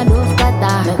send him a dove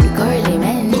cutter. Make me curly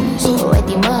man, so wet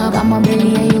him up. I'm a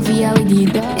belly and you feel with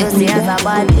it. You see as a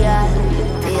bad girl,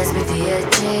 face me to your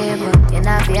chip. You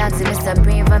not be asking me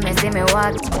supreme for me, see me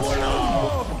walk.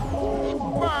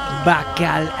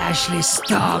 Bacal Ashley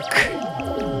Stock.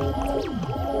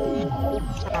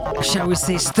 Shall we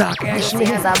say Stock Ashley?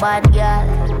 As a bad girl,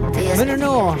 I don't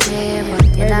know.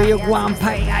 Maybe you go on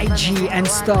by IG and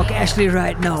Stock Ashley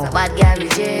right now. Bad girl,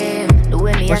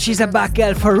 but she's a bad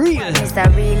girl for real. It's a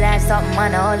real life, something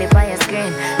man, only by your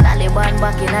screen. Taliban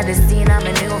back in at the scene, I'm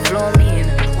a new flow mean.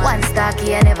 One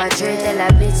stocky, I never trade. Tell a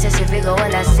bitch, so she figure all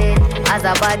I said. As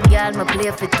a bad girl, me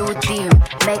play for 2 teams.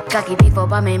 Make cocky beef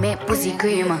up and me make pussy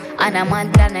cream. And a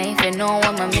Montana if you know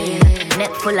what I mean.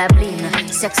 Neck full of bling,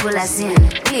 sex full of sin.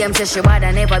 Claim say she bad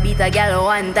and never beat a girl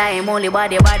one time. Only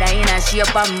body bad in a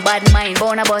shape and bad mind.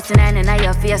 Bone a bustin' in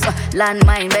your face,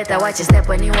 landmine. Better watch your step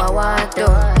when you a walk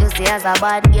through. You see as a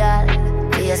bad girl,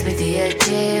 face me to your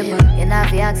chip. You not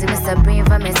fi ask me supreme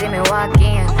for me see me walk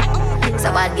in.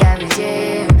 So bad girl me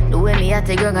gym. The way me at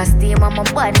the girl got steam on my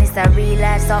badness a real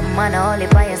life, something man only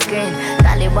by your screen.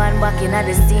 Taliban back in at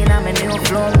the scene, I'm a new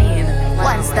flow mean.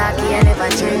 One stocky, I never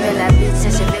dream. Tell a bitch, so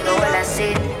she figure what I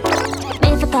said.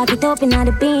 Me for cock it up in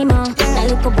the beamer. That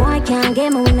little boy can't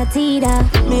get me with no teeter.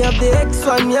 Me have the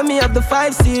X1, yeah, me have the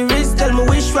 5 Series. Tell me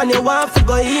which one you want for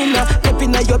go in. Step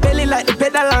in your belly like the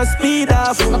pedal and speed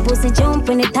off. My pussy jump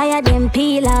when it tire them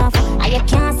peel off. And you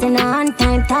can't send a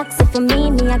on-time taxi for me.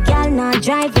 Me a girl not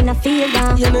driving a field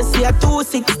off. You know see a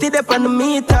 260 up on the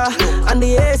meter. And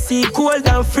the AC cold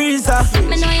and freezer.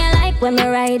 Me know you like when me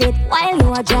ride it. While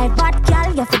you a drive bad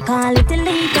girl, you fi call it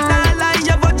illegal. Nah lie,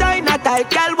 your vagina tight,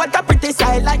 girl, what a pretty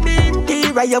side. Like the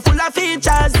interior, you full of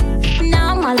features. No,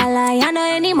 I'm all a lie, I know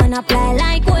any man apply.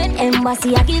 Like when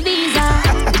embassy I give visa.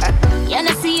 You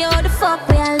know see how the fuck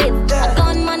we a live. A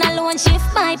gunman alone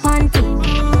shift my panty.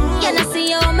 You know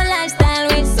see how my lifestyle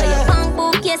rich. So your bank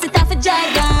book, yes, it have a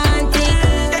gigantic.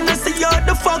 You know see how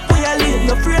the fuck we a live.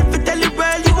 No afraid to tell the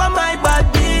world you are my bad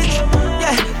bitch.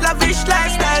 Yeah, lavish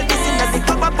lifestyle. This is not the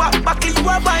cover back you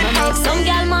are my make some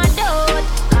girl my dude.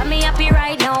 Got me happy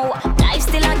right now. Life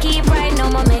still I keep right now.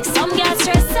 Ma make some girl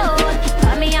stress out.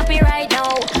 Got me happy right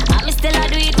now. I'm still I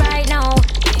do it right now.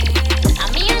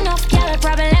 I'm me enough girl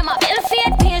problem. I build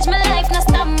fear page. My life no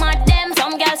stop my them.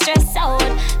 Some girl stress out.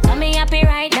 Got me happy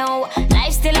right now.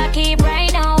 Life still I keep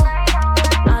right now.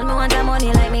 All me want the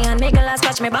money like me and make a last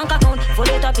scratch my bank account. Full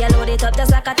it up, you load it up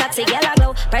just like a taxi. Girl I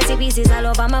glow. Pricey pieces all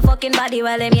over my fucking body.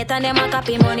 While them yet and them a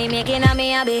copy money making a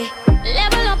me happy.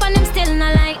 Level up and them still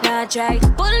not like that, right?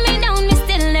 Pull me down, me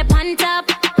still up on top.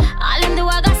 All them do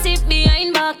a gossip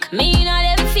behind back. Me not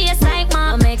them face like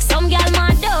ma. Make some girl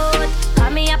mad out.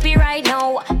 Got me happy right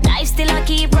now. Life still I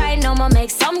keep right now. Ma make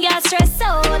some girl stress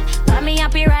out. Got me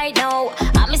happy right now.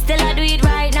 I'm still I do it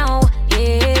right now.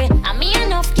 Yeah, I'm me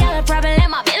enough girl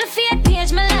problem. I build fake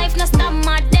page. My life no stop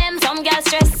my them. Some girl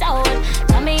stress out.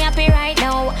 Got me happy right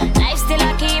now. Life still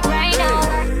I keep right now.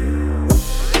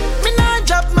 Me not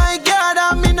drop my guard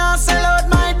and me not sell out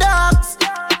my dogs.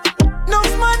 No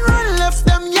man run left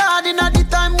them yard in at the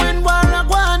time when war a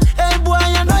gone. Hey boy,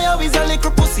 you know you is a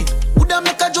little pussy. Woulda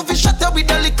make a juvie shot you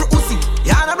with a little pussy.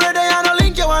 You no brother, you no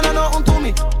link, you wanna know to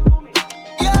me.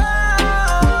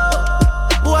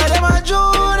 Yeah, boy, them a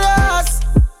Judas.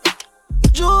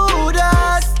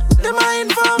 Them a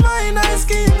informer, nice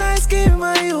scheme,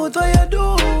 my youth, why you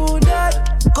do that?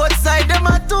 Cut side, them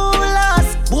a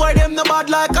toolers. Boy, them no bad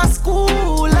like a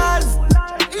schoolers.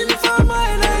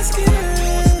 Informer, nice scheme.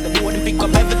 The boy, them pick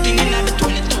up everything in the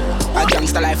 22. A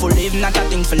gangster life will live, not a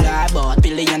thing for lie. But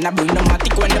billion a bring the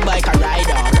matic when the bike a ride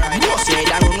out. No say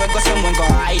that run, we go somewhere go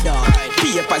hide out.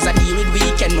 Papers a deal with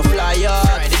weekend, no fly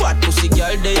out. Fat pussy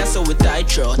girl there, so we tight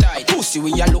short. Pussy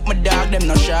we a look my dog, them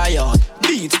no shy out.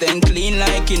 Beats them clean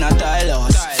like in a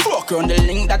tilehouse. Fuck on the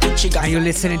link that the chick. Are you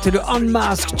listening to the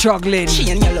unmasked juggling? She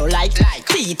and yellow like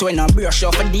teeth when I brush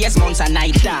off for days, months and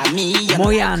night time. Me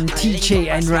Moyan, TJ,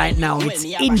 and right now it's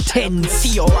intense.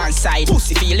 See your one side,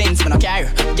 pussy feelings, man, I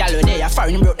care. Gallo they are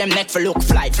foreign, broke them neck for look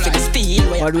flight for the steel.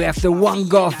 But we have the one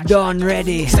golf done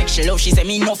ready sexual love, she say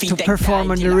me no to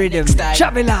perform on the rhythm.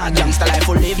 Chavilan. Youngster life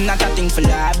will live, not a thing for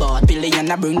lie. But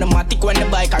billion I bring the matic when the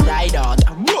bike a ride out.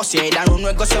 Boss head and run,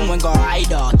 we go somewhere go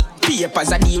hide out.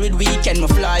 Papers I deal with weekend, me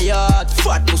fly out.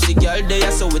 Fat pussy girl, they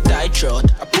are so with tight throat.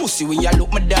 A pussy when you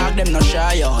look my dog, them no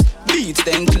shy out. Beats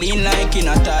then clean like in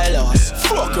a tilehouse.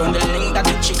 Fuck on the link that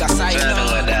the chick a side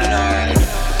now.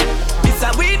 This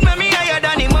a weed, me higher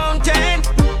than the mountain.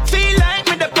 Feel like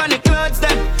me the panic clouds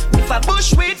them. If a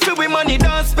bush weed, feel we money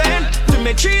don't spend. To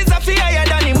me trees I feel higher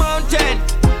than the mountain.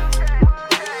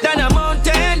 Than a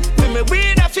mountain. To me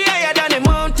weed I feel higher than the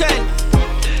mountain.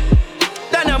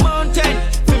 Than a mountain.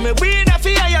 To me weed I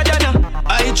feel higher than a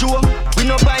I Joe, we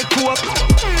no buy coke.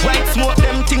 White smoke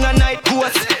them thing a night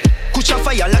ghost. Kush a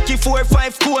fire lucky 4 or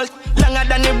 5 cold. Longer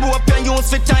than the rope can use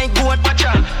for tight goat.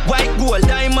 White gold,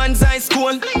 diamonds ice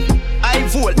cold. I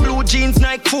vote, blue jeans,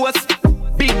 Nike force.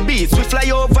 Big beats, we fly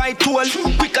over it toll.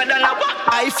 Quicker than a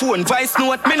iPhone, vice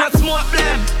note, me not smoke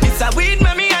blem. It's a weed,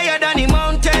 me higher than the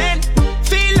mountain.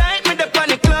 Feel like me the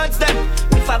panic clouds them.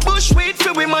 If a bush weed,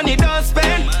 feel we money don't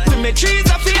spend. To me trees,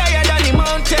 I feel higher than the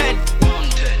mountain.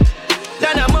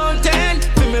 Than a mountain.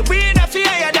 To me weed, I feel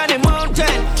higher than the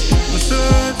mountain.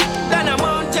 Than a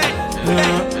mountain.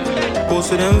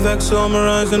 Posted them vex, so I'm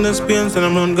rising the spins. And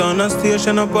I'm run Ghana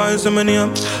station up by so many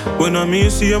up. When I'm here,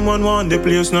 see them one, the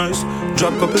place nice.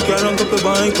 Drop couple car and couple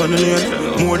bike on the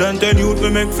lane. More than 10 youth we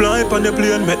make fly on the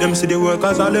plane. Make them see the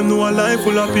workers, all them know a life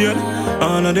full of pain.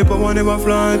 And I dip one never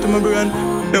fly to my brain.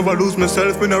 Never lose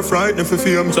myself, me not frightened for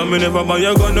fame. So me never buy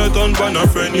a gun, not turn pan a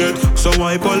friend yet. So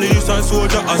why police and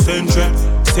soldier are sent threat?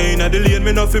 Saying at the lane,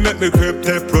 me nothing make me creep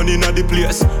tape. Running at the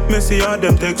place, me see all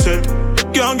them take set.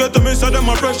 Can't get to me, so them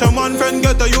a pressure. Man friend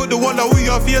get to you, the one that we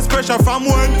have face pressure from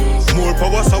when. More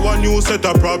power, so one new set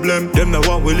a problem. Them the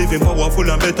one we live in powerful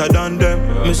and better than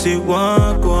them. Me say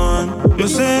walk one, me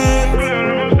say.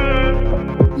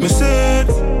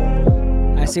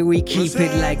 I say we keep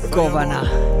it like governor.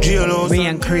 Me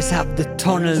and Chris have the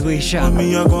tunnel vision.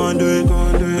 Me a go and do it.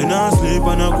 Me not sleep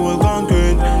on a cold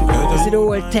concrete. You see the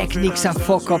whole techniques are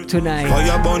fuck up tonight.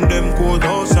 Fire burn them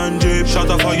courthouse and jeep. Shot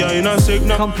a fire in a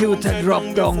signal. Computer drop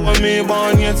down. Me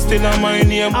born yet still a my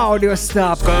name. Audio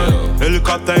stop.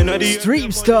 Helicopter in a deep.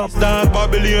 Stream stop. Dark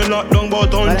Babylon locked down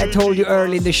but on. But I told you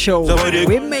early in the show,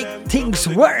 we make things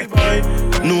work.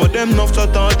 No them enough to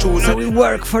touch you. So we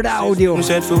work for the audio. We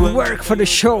work for the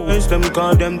show. Them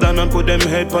call them down and put them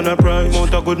head on a price.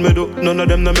 Mount a good me do, none of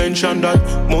them no mention that.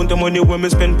 Mount of money when me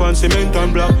spend on cement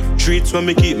and block. Streets when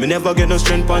me keep, me never get no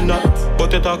strength on that.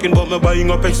 But they talking about me buying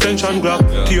up extension block.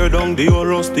 Tear down the old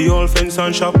rust, the old fence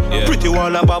and shop. Pretty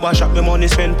wall and barber shop, me money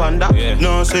spend on that.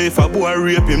 Now say if a boy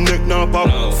rape him, neck now pop.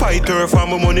 Fighter for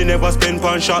my money never spend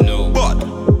on shot. But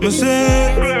me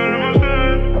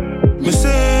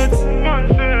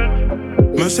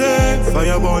say,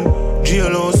 fire burn,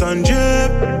 jailhouse and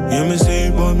jeep. Yeah, me say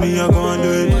it, but me a go and do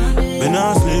it. Me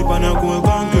not sleep on a cold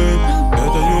concrete.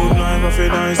 Better you life, I feel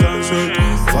nice and sweet.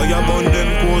 Fire burn them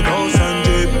courthouse and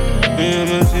jeep. Yeah,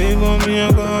 me say it, but me a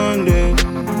go and do it.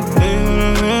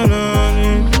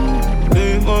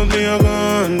 Sleep but me a go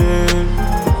and do it.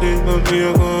 Sleep but me a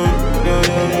go and do it.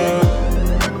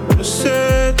 Yeah. Me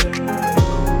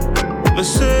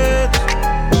say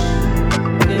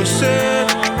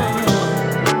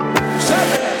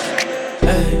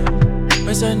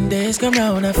When certain days come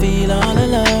round, I feel all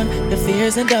alone. The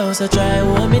fears and doubts that try to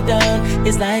hold me down.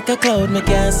 It's like a cloud, me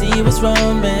can't see what's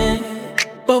wrong, man.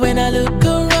 But when I look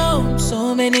around,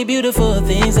 so many beautiful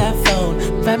things I found.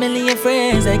 Family and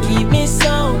friends that keep me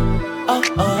sound.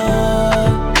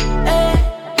 Hey.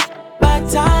 Bad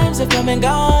times have come and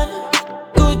gone.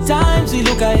 Good times we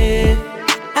look ahead.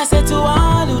 I said to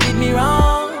all who did me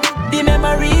wrong, the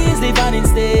memories live on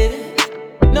instead.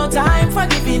 No time for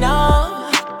giving up.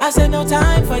 I said no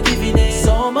time for giving in.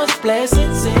 So much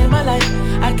blessings in my life,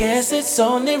 I guess it's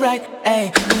only right.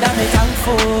 Hey, and I'm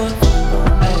thankful.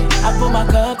 Hey, I put my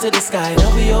cup to the sky, now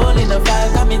we all in the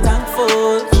vibe. Got me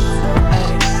thankful.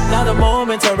 Hey, now the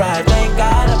moment's arrived. Thank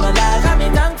God I'm alive. Got me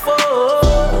thankful.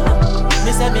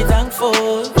 Me said me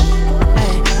thankful.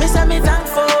 Hey, me said me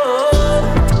thankful.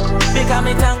 Because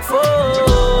me thankful.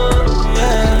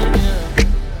 Yeah.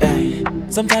 Hey,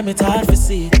 sometimes it's hard to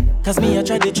see it. Cause me I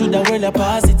try to treat the world a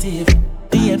positive.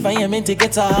 The environment it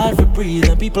gets hard for breathe.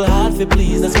 And people hard for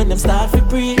please, that's when them start for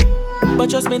breathe.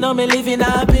 But trust me now me living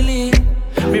happily.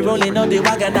 Me rolling on the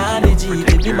wagon and the Jeep.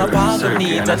 It be my part of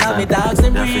needs and now me dogs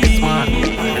and breathe.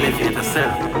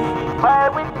 Fire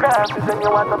with grasses, then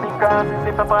you want to be grasses.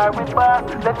 If a fire with bass,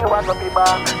 then you want to be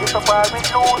bass. If a fire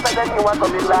with losers, then you want to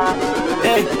be last.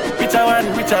 Hey,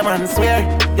 richer man, swear,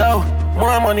 yo.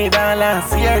 More money than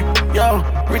last year, yo.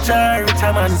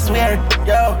 Richer man, swear,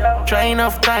 yo. Try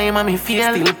enough time and me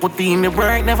feel. Still put in the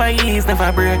work, never ease,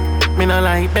 never break. Me no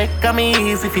like back, got me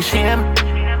easy for shame.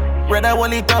 Rather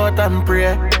hold it out and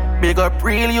pray. Big up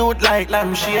real youth like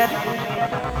lampshade.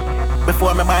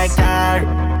 Before me buy car,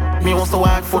 me used to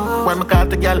walk foot. When me call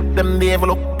the girl, them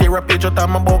develop. Tear a page out of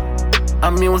my book.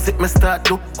 And music me start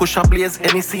do. Cushion blaze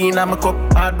any scene on my cup.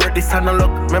 Hard work this and no luck.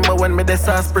 Remember when me this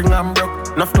spring and broke.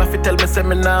 Enough coffee tell me say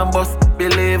me nah bust.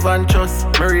 Believe and trust.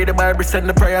 Me read the Bible, send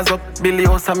the prayers up. Billy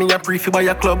house and me a pre fi buy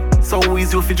a club. So who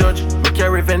is you fi judge? Me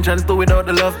carry vengeance do without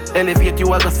the love. Elevate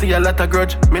you I go see a lot of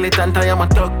grudge. Militant I am a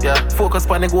thug, yeah. Focus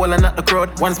on the goal and not the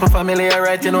crowd. Once my family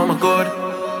alright, you know me good.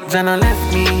 Jana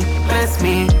left me, bless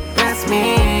me, bless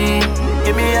me.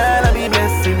 Give me all of me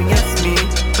blessing, yes me,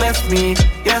 bless me,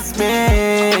 yes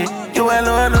me. You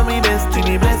alone know me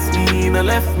destiny, bless me, no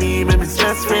left me, baby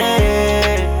stress free.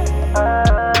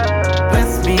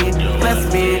 Bless me, bless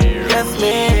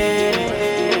me.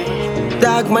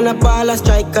 Dog man a ball a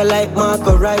striker like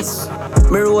Marco Rice.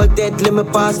 Me roll deadly, me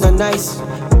pass no nice.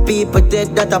 People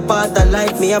dead that a part of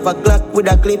life. Me have a Glock with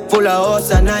a clip full of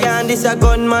horse and knife. Can't this a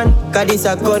gunman, cause this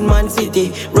a gunman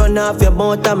city. Run off your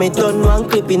mouth and me done one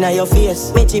clip in your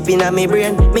face. Me chip in me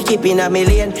brain, me keep in me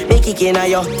lane. Me kick in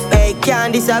your, hey,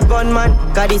 can't this a gunman,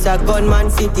 cause this a gunman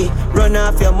city. Run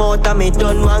off your mouth and me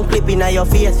done one clip in your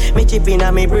face. Me chip in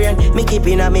me brain, me keep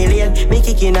in me lane. Me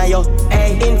kick in your,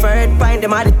 hey, infrared point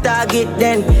them at the target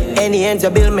then. Any ends you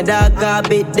build me dog, I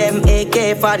beat them.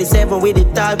 AK-47 with the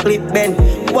tall clip bend.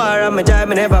 War on my drive,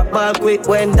 me never ball quick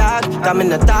when dark. Come in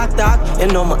the talk, you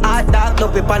know my heart dark. No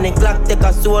paper on the clock, take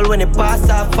a soul when it pass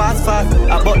off fast. A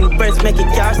button press, make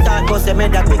it car start. Cause they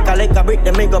made that quicker like a brick,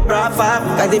 they make a prof off.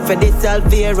 Cause if it is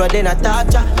Alvera, then a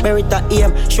torture. Merit a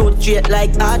aim, shoot straight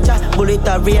like Archer. Bullet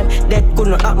a rain, that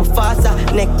couldn't happen faster.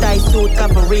 Necktie suit,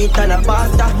 caparite and a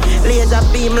pasta. Laser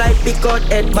beam like pick out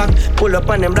head back. Pull up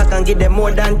on them block and give them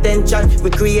more than tension. We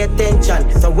create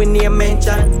tension, so we name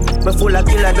mention. Me full of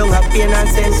killer, don't have pain and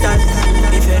sentence.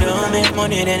 If you don't make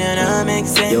money, then you don't make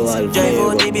sense. Drive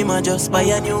out the beamer, just buy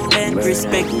a new Benz.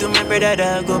 Respect to my brother,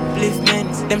 that go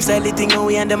upliftments. Them silent thing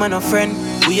away and them are no friend.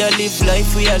 We a live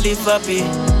life, we a live happy.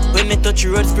 When they touch the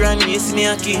road, sprang, you see me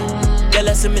a key. Girl,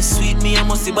 I say me sweet, me a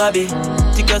musty Bobby.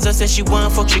 Because I say she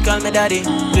want fuck, she call me daddy.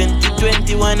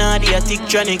 2021 RD a tick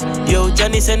tronic. Yo,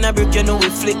 Johnny send a brick, you know we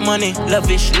flick money.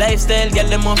 Lavish lifestyle, girl,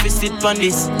 them off sit on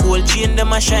this. Gold chain,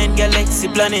 them a shine, girl, like see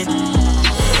planet.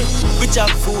 We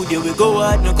chop food, yeah, we go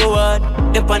hard, no go hard.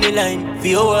 Them on the line,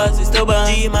 for hours, it's stubborn.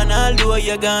 G-man, all do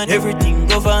you gone, everything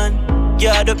go van.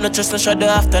 Yard up, not trust no shadow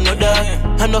after no dog.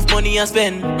 Enough money I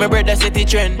spend, my brother set the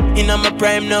trend. Inna my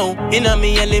prime now, inna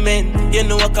me element. You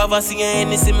know I cover see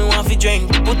any see me want fi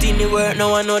drink. Put in the work,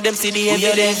 now I know them see the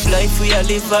evidence. Life we a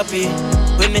live happy.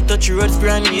 When they touch the road,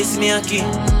 brand new, it's me a key.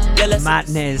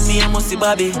 Madness. Me a musty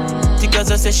Bobby. Because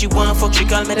I say she want fuck, she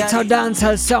call me that's how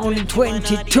dancehall sound in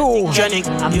 22.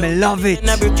 I love it.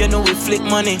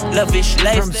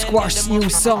 From Squash's new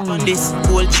song,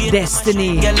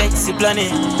 Destiny.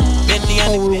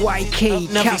 Old YK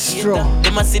Castro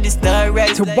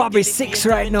to Bobby 6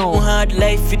 right now. Hard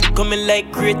life, it coming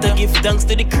like creator. Give thanks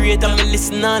to the creator. Me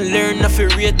listen and learn, nothing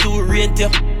rate to rate ya.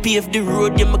 Pave the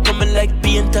road, yeah, me coming like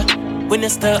painter. When I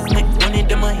start make money,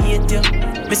 them I hate ya.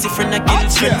 Me see friend a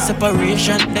guilt, friend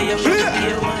separation. They have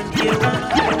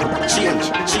change.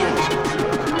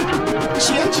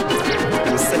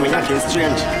 Them say me acting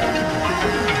strange.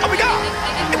 Oh my God!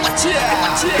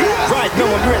 Right now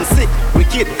my brain sick,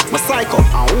 wicked, my psycho,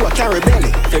 and who I carry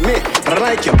belly. For me, I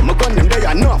like you, my gun them there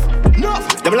enough.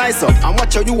 Them lies up, and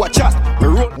watch how you watch out.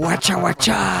 Watch out.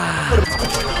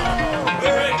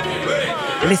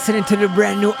 Listening to the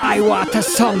brand new Iwata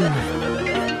song.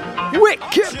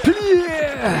 Wicked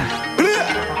play.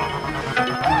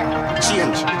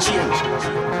 Change.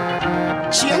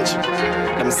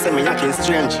 Them say me acting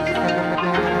strange.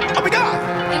 Oh my God!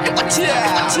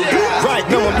 Right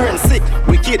now my brain sick,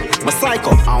 wicked, my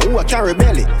psycho, and who I carry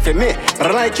belly. For me,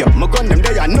 I like you, my gun them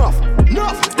there enough.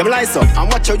 Them lies up,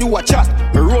 and watch how you watch out.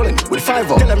 Me rolling with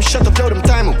 5 up. Tell them shut up, tell them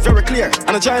time up. Very clear,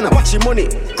 and I join up. Watching money,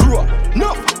 grew up.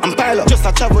 No, I'm pile up. Just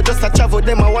a travel.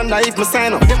 Them I wonder if me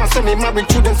sign up. Them I say me married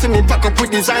to them, see me back up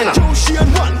with designer. 2 shade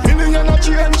 1 million a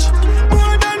change.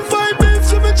 More than 5 bits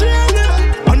to me change.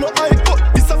 I know I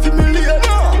cut this a familiar.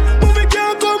 Movie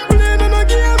can't complain on a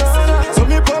game. So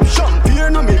me pop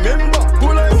champagne on me member.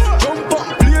 Pull like jump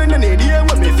up, plane any day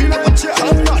when me feel like a chair.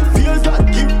 I'm not feel that,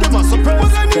 give them a surprise.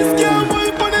 But I need scam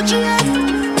boy on the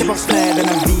train. Tip of slide and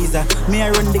a visa. Me I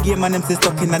run the game and them still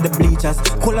stuck in the bleachers.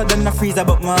 Colder than the freezer,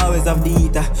 but me always have the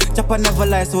heater. Chopper never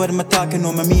lie, so what am I talking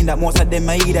on? I mean that most of them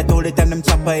I eat that all the time them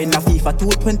chopper in a FIFA.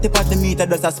 220 per the meter,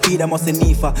 does a speed I must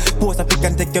need for. Post a pic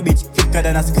and take your bitch quicker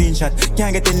than a screenshot.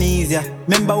 Can't get any easier.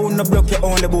 Remember who no block your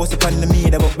own the boss up on the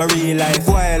meter, but my real life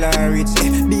while I rich.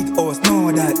 Big house,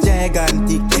 know that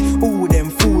gigantic. Who them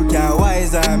fool can't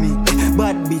wise on me.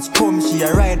 Bad bitch come, she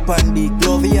a ride pan dick.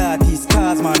 Love the artist,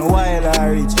 cause man while I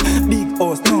rich. Big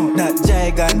house, know that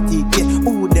gigantic.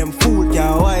 Who them fool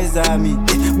can't wise on me.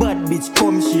 Bad bitch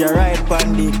come, she a ride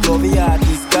pan dick. Love the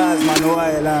artist, cause man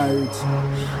while I rich.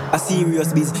 A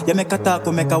serious biz, you make a talk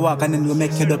or make a walk and then you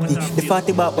make your dirty. The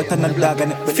 40 back but I'm not dog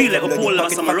and it feel like a pull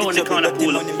up some around the corner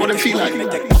pull up. What do you feel like?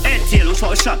 Head tail, what's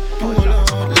for a shot?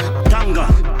 Tanga,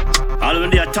 all of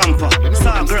them they are Tampa,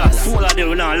 Sawgrass, all of them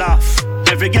will not laugh.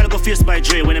 Every girl go faced by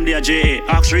Dre when them they are J.A.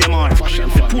 Ask Raymar,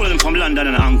 they pull them from London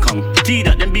and Hong Kong. T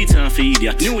that them beating them for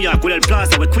idiot. New York with El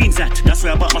Plaza where Queens at. That's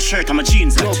where I bought my shirt and my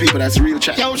jeans at. No people, that's real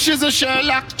chat. Yo, she's a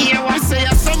Sherlock. Yeah, I say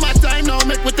a summertime now.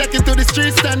 Make we take it to the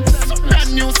streets then.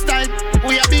 Brand new style.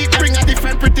 We a beat, bring a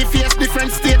different pretty face,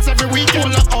 different states every weekend.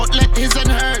 Pull up outlet, his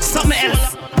and hers. Something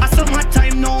else. A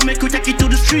summertime now. Make we take it to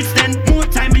the streets then. More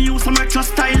time we use some retro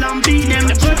style and beat them.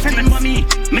 The girlfriend remember me.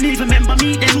 Me never remember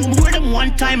me. They do more than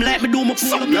one time like me do my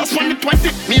pull up. That's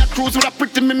 120. Me a cruise with a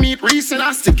pretty me meet recent.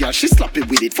 Ask the girl, she sloppy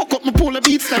with it. Fuck up my polar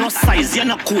beats then. No size, you're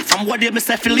not cool. From what they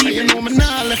myself leave. You know me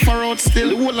now left her out still.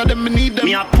 The whole of them me need them.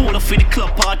 Me a pull up for the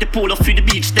club party, pull up for the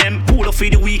beach them. Pull up for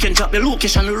the weekend, drop the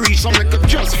location to reach. So make a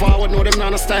just forward, know them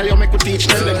now style. You make we teach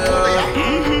them.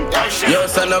 Yo,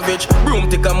 son of bitch, broom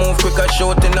tick a move quick a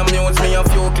short in the muse. Me a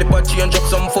few clip a change up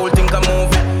some full thing a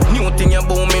move. New thing you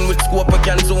booming with scope I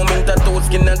can zoom in. Tattoo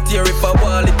skin and tear if a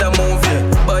wall it a movie.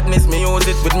 Badness me use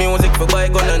it with music for buy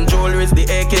gun and jewelries. The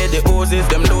AK, the hoses,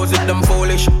 them lose it, them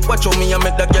foolish. Watch how me I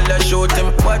make that girl a shoot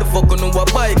him. Why the fuck you know a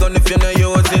buy gun if you no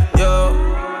use it, yo?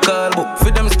 Call book,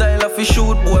 for them style of a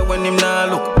shoot boy when him nah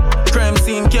look. Crime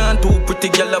scene can't too pretty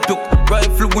girl a puke.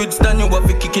 Rifle with stand you have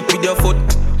to kick it with your foot.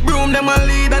 Broom them a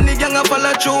lead and the gang a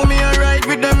follow through. Me a ride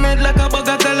with them head like a bag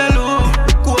of callaloo.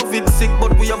 COVID sick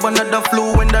but we have another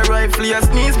flu. When the rifle a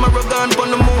sneeze my rug on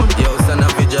the moon. Yo son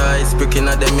of bitch eyes pricking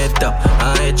at them head top.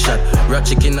 A headshot, rat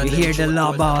chicken at you hear the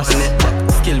law boss.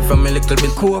 Skill from a little bit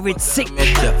COVID sick.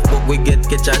 But we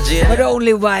get a jail. But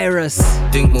only virus.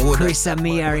 Think Chris and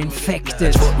me are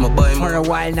infected for a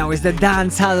while now. It's the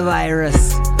dancehall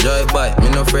virus. Joy boy, me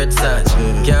no Fred Satch.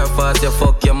 Care fast, you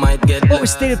fuck, you might get. But we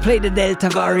still play the Delta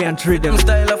variant rhythm.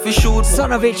 Style of a shoot.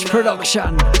 Sonovich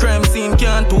production. Crime scene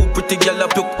can't too pretty girl a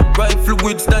puke. Rifle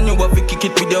with stand you have to kick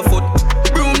it with your foot.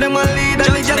 Broom them a lead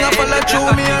and the gang a follow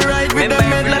through. Me a ride with them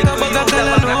head like a bag of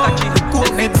callaloo.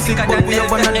 COVID sick but we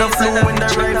have another flu. When the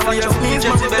rifle a sneeze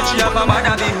my rug on.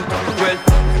 Well,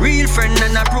 real friend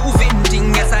and a proving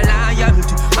thing. Yes I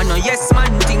loyalty. I know yes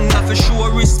man thing. I for sure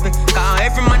respect. Cause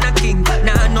every man a king.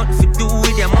 Nah not for do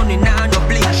with your money. Nah no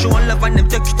blink. Show love and them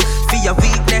take it for your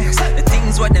weakness. The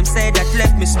things what them say that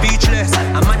left me speechless.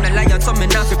 I'm an a lion so me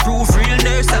not fi prove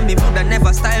realness. And me woulda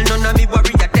never style none of me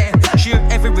worry at them. Share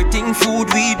everything, food,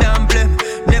 weed and blame.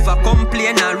 Never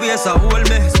complain, always a whole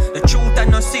mess. The truth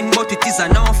and no sin, but it is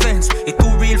an offense. It too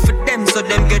real for them, so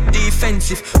them get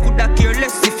defensive. Coulda care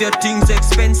less if your things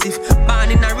expensive.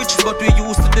 Born in a rich, but we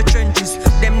used to the trenches.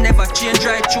 Them never change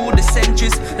right through the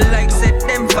centuries. Like said,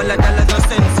 them follow dollars no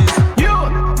senses. You,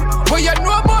 well you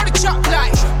know about the chop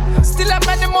life. Still I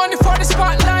made the money for the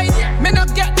spotlight. Me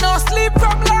not get no sleep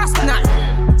from last night.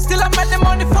 Still I made the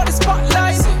money for the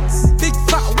spotlight. Big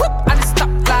fat whoop at the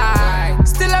stoplight.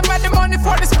 Still I made the money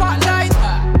for the spotlight.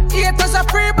 Haters are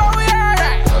free but we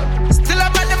alright. Still I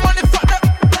made the money for the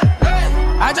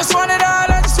I just wanted all,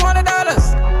 I just wanted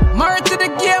dollars. Married to the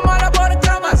game, all about the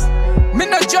commas. Me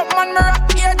no jump man, me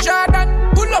rock Air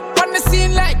Jordan. Pull up on the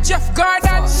scene like Jeff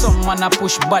Gordon. Some man a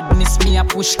push badness, me a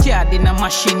push card in a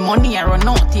machine. Money I run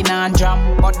out in a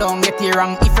jam. But don't get it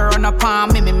wrong, if you run up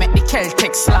on me make the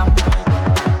Celtic slam.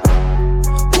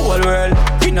 Whole world,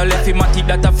 we no left him at it,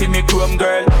 that a fi me chrome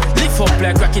girl. Lift up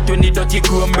like rocket when the dirty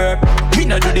chrome burp. We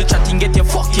no do the chatting, get your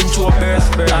fucking throat burst.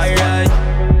 Alright.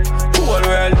 Whole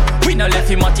world, we no left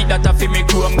him at it, that a fi me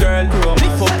chrome girl.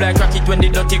 Lift up like rocket when the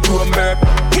dirty chrome burp.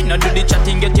 We no do the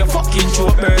chatting, get your fucking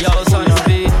throat burst. Yo,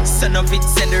 son of it,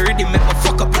 send the rhythm, make a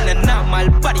fuck up in a normal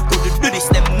body. Could do this,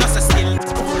 them not so skill.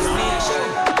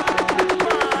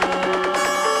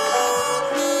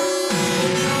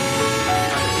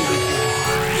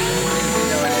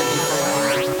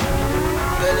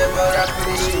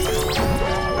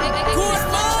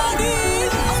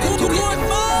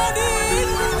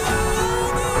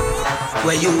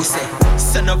 Where you say,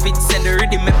 son of it, send the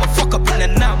rhythm, make a fuck up in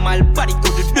a normal body.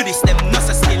 Could do this, them not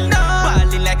so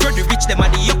them are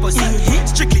the opposite.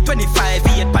 Strictly 25,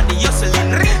 he had pan the hustling.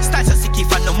 Styles are sick if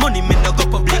I no money, me no go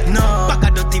public. No, back a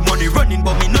dirty money running,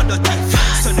 but me no dirty.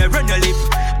 So no run your lip,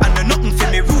 and no nothing for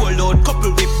me roll out.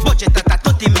 Couple with budget at a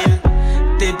 30 mil.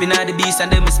 Tipping at the beast and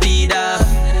then me speed up.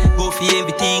 Go for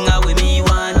everything how we me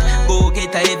want. Go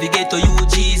get a heavy get to you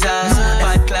Jesus.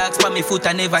 Bad clocks for me foot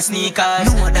and never sneakers.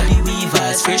 No other the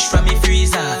weavers, fresh from me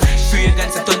freezer.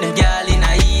 Fragrance I turn them girl in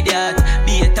a idiot.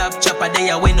 Be a top chopper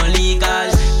there when no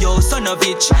legal. Yo son of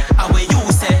bitch, how where you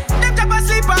say? Them chopper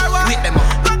sleep or what? Wait them up.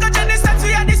 Go to the stats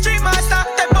we are the street master.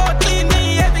 Them both clean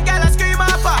me, every girl a scream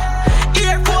off her.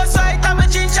 Air Force white and my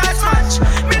jeans shot match.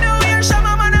 Me no wear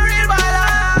shama man a real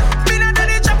baller. Me no do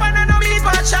the chopper and no beat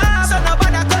patch. So no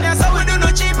bother come here so we do no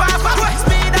cheap off her.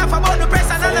 Speed off about the press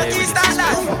and the key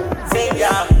standard.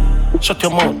 Yeah. Shut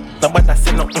your mouth, nobody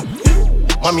say nothing.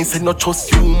 Mommy say no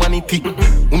trust humanity.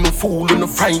 Uno fool, uno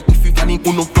fright if you funny.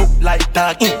 Uno broke like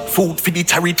dog. Food for the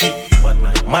charity.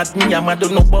 Mad me, I'm mad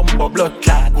on no bumper blood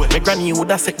clad. My granny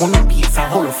woulda said uno piece a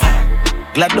whole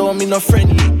fat. Glad on me no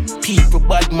friendly. People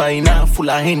bad mind are full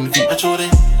of envy.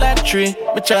 Lottery,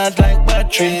 me charge like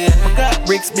battery. I got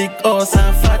bricks, big horse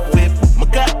and fat whip.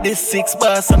 I got this 6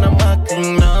 bars and I'm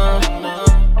marking now.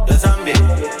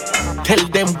 Tell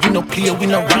them we no play, we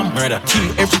no ram. Murder.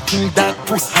 Kill everything that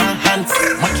push our hands.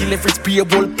 Ma kill every spray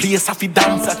whole place of it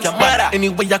dance at your mother.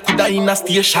 Anyway I coulda in a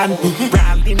station.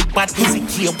 Brawling bad music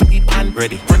here with the pan.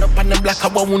 Ready. Run up on them black I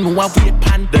won't know how we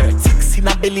pan. 6 in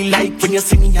a belly like when you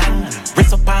see me yan.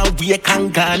 Rest up our way can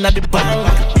gone at the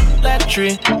bank.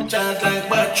 Lottery, charge like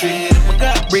battery. I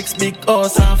got bricks, big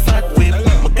horse and fat whip.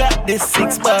 I got this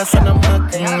 6 bars and I'm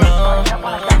marking now.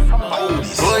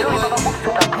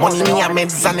 Money me a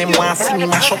meds and them want see me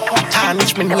mash up.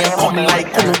 Tarnish me name come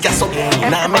like couldn't gas up.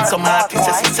 Now I met some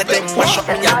artists he said them wash up.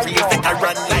 Me a real fit I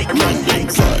run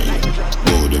like fire.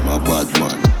 Oh, them a bad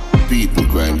man. People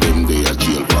crime them they a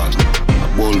jail pan.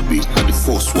 Bulby had the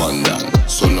first one down.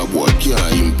 Son of boy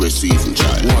can't impress even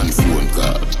child. One phone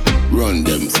call, run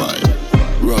them fire.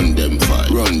 Run them fire,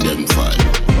 run them fire.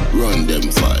 Run them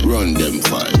fire, run them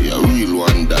fire. A real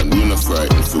one done, we not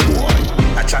frightened for boy.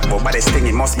 I chat about body sting,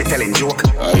 he must be telling joke.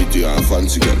 I do and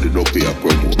fancy get the dope here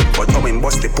promo. But how him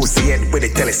bust the pussy head with a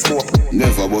telescope.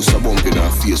 Never bust a bump in her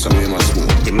face and him a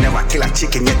smoke. Him never kill a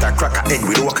chicken yet a crack a egg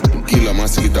with oak. Kill a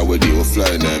mosquito where they were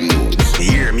flying them nose. The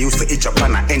hear him used to itch up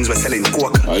on the ends were selling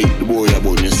coke. I hit the boy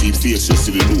about you see faces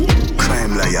to the door.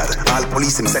 Crime liar, all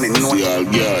police him sending note. See all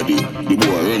guardy, the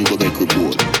boy run go make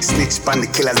report. Snitch pan the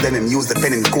killers then him use the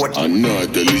pen in court. And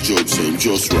not tell the judge say him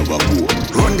just rob a boat.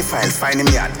 Run the files, find him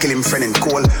yard, kill him friend in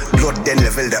coal. Blood then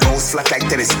level the house flat like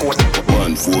tennis court.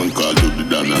 One phone call to the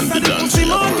dan and the dance. See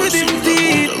my with him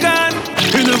teeth gone.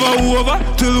 He never over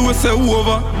till we say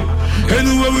over.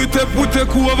 Anywhere we take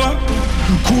over.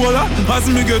 Cooler as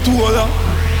me get older.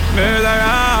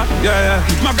 Murderer, yeah.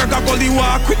 Magaga gully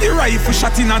walk with the rifle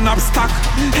shot in an abstack.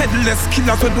 Headless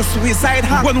killers with the suicide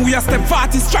hack. When we are step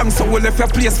 40 strong, so we left your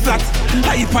place flat.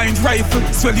 High point rifle,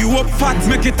 swell you up fat.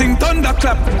 Make it think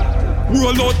thunderclap.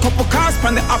 Roll out couple cars,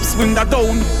 pan the ups window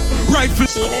down. Rifle,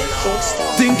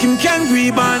 think him can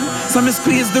rebound. So me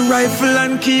squeeze the rifle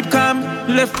and keep calm.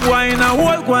 Left wine a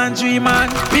whole one dream man.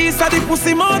 Piece of the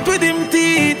pussy mouth with him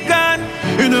teeth gone.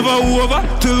 He never over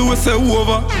till we say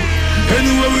over.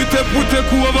 Anywhere we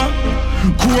take over.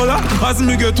 Cooler as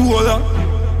me get older.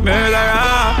 Murderer,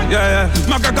 yeah.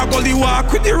 Magaga gully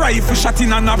walk with the rifle shot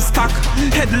in an abstack.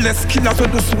 Headless killers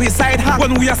with the suicide hack.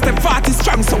 When we are step 40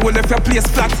 strong, so we left your place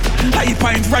flat. High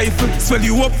point rifle, swell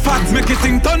you up fat. Make it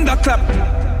think thunderclap.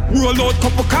 Roll out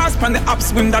couple cars, pan the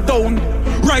ups window down.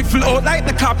 Rifle out like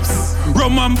the cops.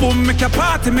 Rum and boom, make a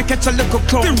party, make catch a little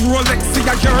club. The Rolex, see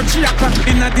a girl, 3 o'clock.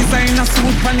 In a designer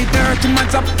suit, pan the dirty man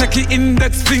top. Take the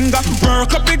index finger,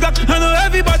 work up big up. I know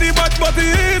everybody but it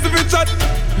is if it's hot.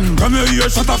 Come here,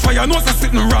 shut a fire, no say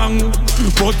sitting wrong.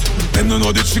 But them don't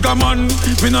know the trigger man.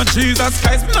 Me not Jesus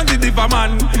Christ, me not the diva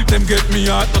man. Them get me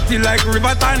out, dirty like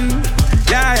Riverton.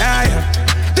 Yeah.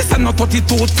 This is not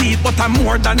 32 teeth, but I'm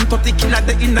more than 30 killers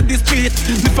in the street.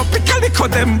 If I pick a lick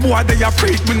of them, boy, they are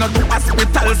freak. Me not do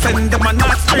hospital, send them a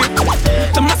not street.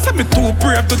 They must say me too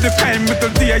brave to the crime, me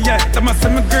till day, yeah. They must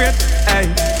say me great,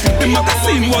 hey. The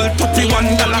magazine world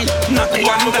 $31, not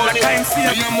 $1 time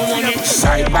sale.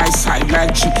 Side by side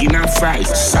like chicken and fries.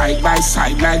 Side by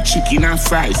side like chicken and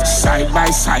fries. Side by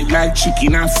side like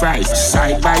chicken and fries.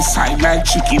 Side by side like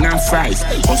chicken and fries.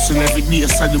 Hustle every day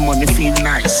so the money feel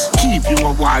nice. Keep you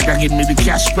a boy that give me the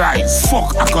cash prize.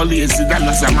 Fuck accolades, the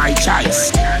dollars are my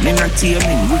choice. Me not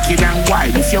taming, wicked and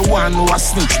wild. If you want know a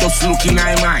snitch, just look in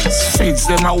my eyes. Feds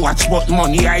them a watch, but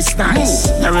money I nice.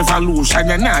 The revolution,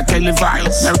 you not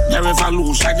televised. The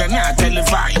revolution, you not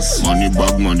televised. Money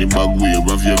bag, where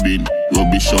have you been?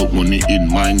 Rubbish out money in,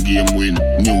 mind game win.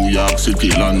 New York City,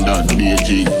 London,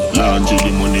 Beijing. Laundry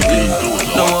the money clean.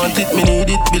 No want it, me need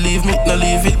it, believe me, no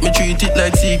leave it. Me treat it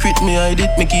like secret, me hide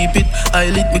it, me keep it.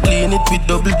 Eyelid, me clean it with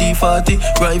double D40.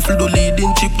 Rifle do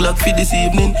leading, chip lock for this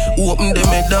evening. Open them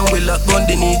head down, we lock gun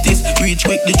beneath this. Reach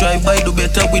quick, the drive by, do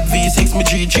better with V6. Me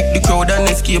trick the crowd and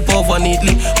escape over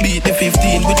neatly. Beat the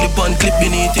 15 with the pan clip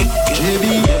beneath it.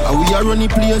 JB, how we are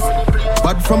running place?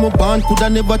 Bad from a band, coulda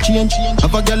never change.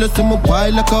 Have a girl say me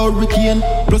wild like a hurricane.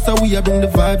 Plus how we a bring the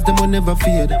vibes, them will never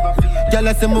fade. Girl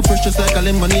I say me fresh just like a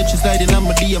lemonade. She sliding on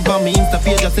my DM on me Insta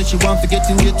page. I said she want to get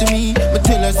in here to me. Me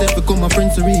tell her say become my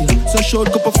friends for real. So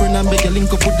short couple friend and beg a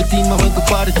link up with the team. I went to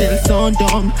party tell sound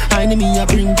dumb. I need me I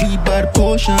bring weed by the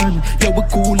potion. Yeah we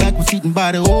cool like we sitting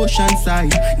by the ocean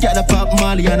side. Got a pop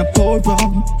Molly and a pour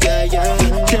rum. Yeah.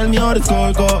 Tell me how the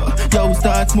score go. Yo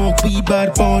start smoke weed by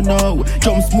the pound now.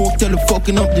 Jump smoke till the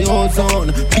fucking up the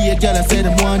ozone. Be a girl I said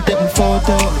them want take me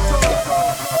photo.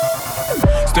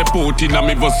 Step out in a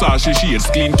me Versace shades.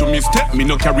 Clean to me step, me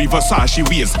no carry Versace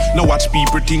waist. No watch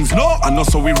people things, no, and no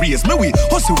so we raise. Me we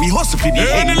hustle for the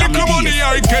end of the money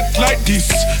I get like this.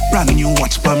 Brand new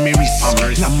watch pa me wrist.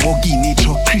 Lamborghini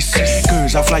truck Chris.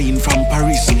 Girls are flying from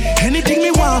Paris. Anything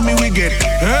me want me we get.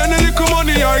 Any little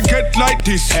money I get like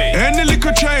this. Any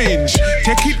little change,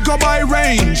 take it go by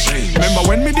range. Remember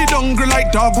when me did hungry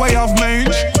like dog way of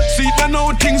mange. See that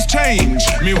now things change.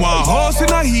 Me want horse in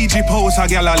a Egypt house a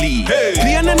Galilee.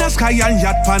 Plane in the sky and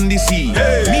yacht pan the sea.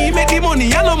 Me make the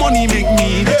money and no money make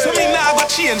me. So me nah go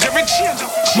change every change.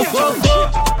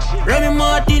 Remy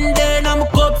Martin there now my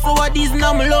cup. So what these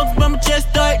now my lungs but my chest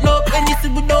tight up.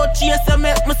 Anything without chase I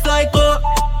make my psycho.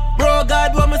 Bro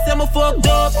God what me say me fucked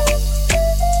up.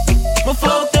 Me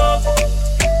fucked up.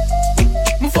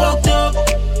 Me fucked up.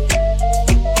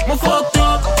 Me fucked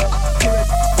up.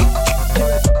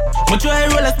 Me try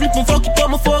roll a split, me fuck it up,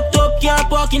 me fucked up. Car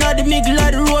parking at the middle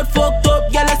of the road, fucked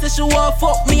up. Girl I say she want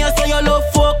fuck me, I say you love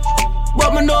fuck.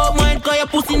 But me no mind cause you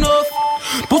pussy enough.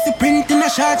 Pussy print in a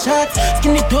short.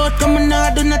 Skinny thought coming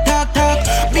out on a talk.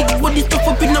 Big body stuff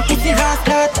up in a pussy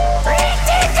rascal.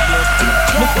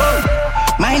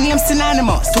 My name's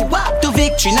synonymous. To walk to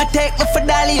victory, not take me for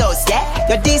Dalios, yeah?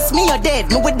 You diss me, you're dead,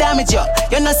 me will damage you.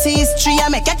 You no see history, I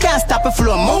make you can't stop a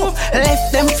flow. Move,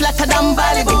 left them flatter than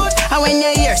Bollywood. And when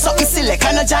you hear something silly,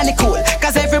 kind of Johnny Cool.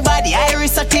 Cause everybody,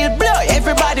 iris a till blow,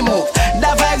 everybody move.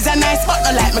 The vibes are nice, but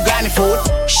not like my granny food.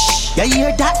 Shh. You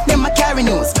hear that? Them a carry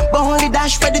news. But only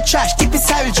dash for the trash, keep it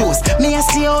sorry juice. Me a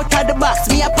see out of the box,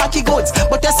 me a packy goods.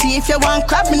 But you see if you want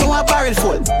crab, me know a barrel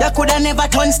full. You coulda never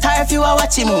turn star if you a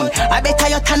watching moon. I better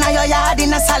you turn your yard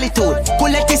in a solitude.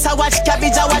 Pull let this a watch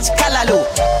cabbage, a watch callaloo.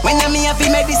 When I me have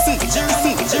the medicine,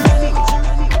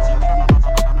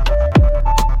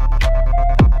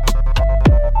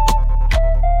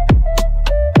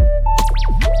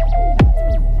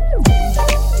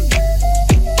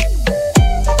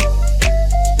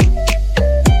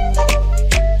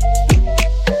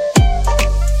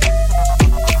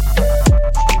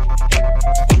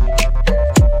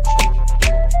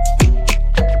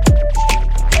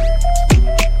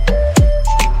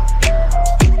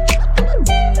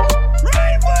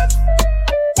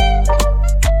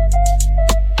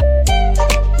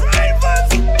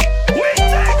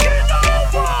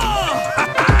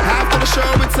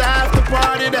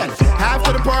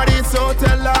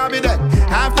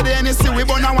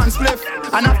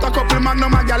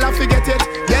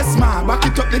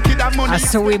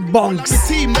 So we bonks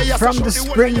from the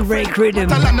spring break rhythm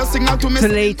to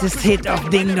latest hit of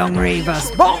Ding Dong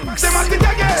Ravers. Bonks!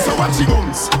 So watch the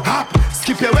bones, hop,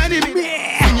 skip your enemy.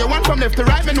 And you want from left to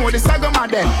right, me know the saga man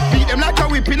then. Beat them like a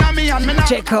whipping on me and me now.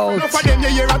 Check out. Enough of them you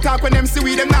hear attack when them see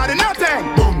we them not do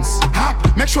nothing. Bones,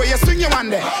 hop, make sure you swing your one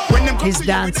there. When them his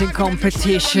dancing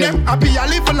competition. I be a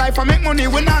live for life, I make money,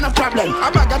 we not a problem.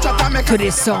 I bag a chat and make to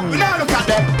this song. We now look at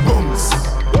them. Bones.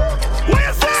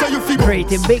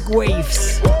 Creating big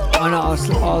waves on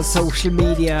all social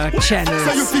media channels.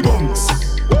 So you feel bongs.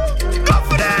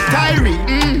 Tyree,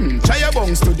 try your bongs.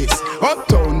 bounce to this.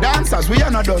 Uptown dancers, we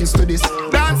are not done to this.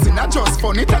 Dancing not just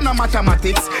fun, it and no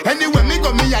mathematics. Anyway, me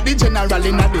go, me a the general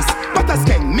in a this. But as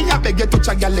king, me a beg you to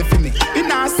check your left for me.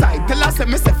 In our side, tell us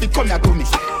me say fi come here to me.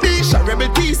 Tisha, rebel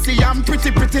TC, I'm pretty.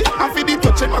 And for the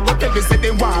touch, I go tell you say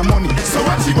they want money. So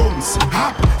watch the bounce,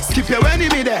 hop, skip your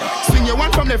enemy there. Swing your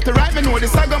one from left to right, me know the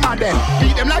saga my there.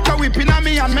 Beat them like a whipping on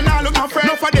me and me nah look no friend.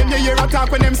 No for them you hear a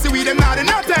talk when them see we them not do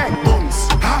nothing. Bounce,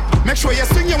 hop, make sure you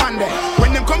swing your one there.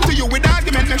 When them come to you with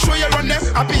argument, make sure you run them.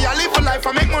 Happy I live a life,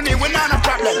 I make money, we not a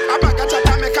problem. I back a chat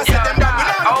and make a set them down, we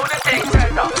not all the things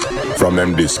set up. From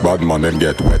them this bad man, them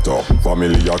get wet up.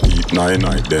 Family a keep 9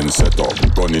 then set up.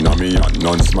 Gun in a me and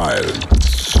none smile.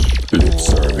 Lip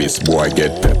service, boy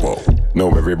get pepper. Now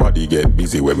everybody get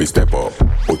busy when we step up.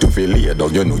 But if you lay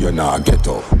down, you know you not get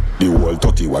up. The whole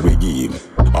 30 what we give him.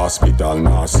 Hospital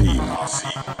nah see him.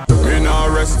 We nah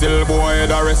rest till boy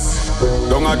head arrest.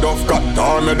 Don't a duff cut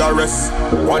arm head arrest.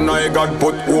 One eye got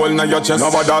put hole in your chest.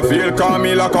 Nobody feel calm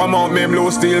me like come out me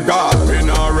blue steel car. We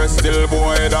nah rest till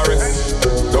boy head arrest.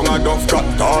 Don't a duff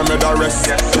cut arm head arrest.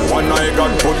 One eye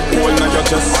got put hole in your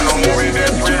chest. And I'm moving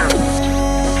it.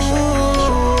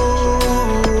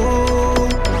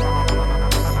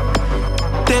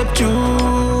 Step 2.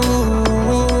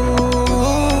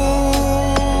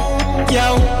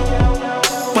 Yo,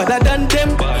 better than them.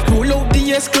 Roll out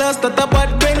the S-Class that a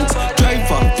bad Benz.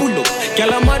 Driver, pull up,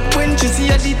 girl a mad when she see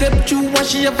a the Step 2 and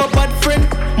she have a bad friend.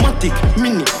 Matic,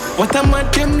 Mini, what a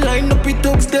mad them. Line up it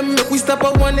talks them, make we stop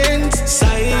at one end.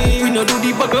 Side, we no do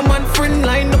the bugger man friend.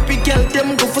 Line up it girl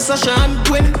them, go for Sasha and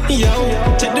Gwen. Yo,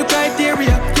 check the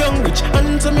criteria, young rich.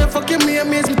 And some you fucking me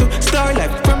amaze me too. Star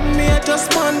life, from me I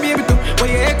just man baby too. What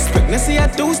you expect? Let's see a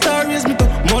 2-star raise me to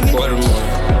money.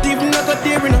 Even not got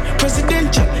there in a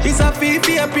presidential. It's a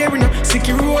fee appearing.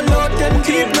 Sicky roll out and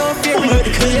deep no fear.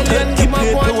 Keep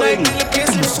my one like little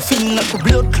cases. Feeling like a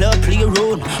blood clot play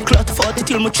around. Clot 40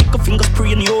 till my chicken fingers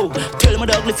praying yo. Tell my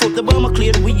dog lift up the bomb,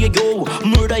 clear the way you go.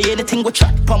 Murder anything with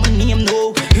chat, pa my name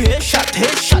no. Headshot.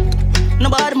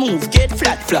 Nobody move, get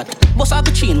flat. Boss out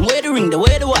the chain, where the ring, the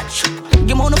way the watch.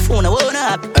 Give me on the phone, I wanna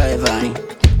up. Ivani.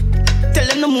 Tell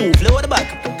them to move, lower the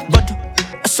back. But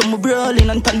some brawling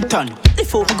and tan.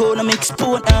 If I go to make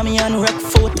sport, I'm and rock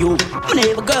foot you. I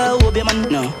never go over man,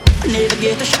 no. I never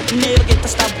get a shot, never get a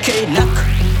stop, knock.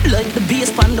 Like the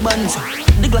bass pan the buns.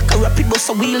 Dig like a rapid bus,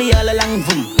 a wheelie all along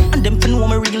boom. And them fin know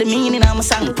me really meaning I'm a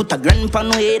song. Put a grand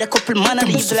pan head, a couple man and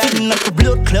leave the line. Like a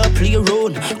blood clot play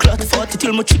around. Clot 40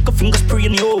 till my chicken fingers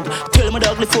praying yo. Tell my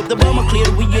dog lift up the bomb, clear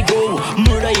the way you go.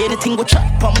 Murder anything with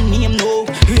chat, pa my name no.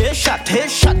 Headshot.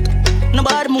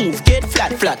 Nobody move, get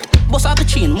flat. Boss out the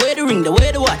chain, where the ring, the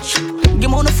way the watch. Give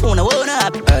me on the phone, I wanna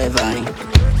up. Ivani.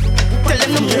 Tell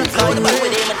them to move, call the back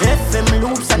with them. FM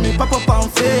loops and they pop up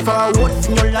and fade. Forward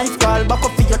from your life, call back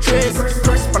up for your trace.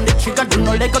 Press from the trigger, do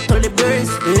no leg up to the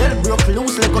brace. The hell broke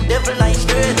loose like a devil line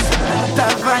straight.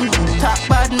 Tavan, top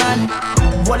bad man.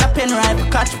 Wall a pen rifle,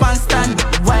 catch pan stand.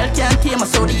 Wild can't tame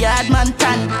us, so the yard man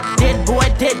tan. Dead boy,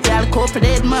 dead girl, couple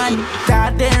dead man.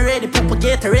 Dad then ready, people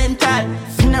get a rental.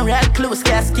 Funeral close,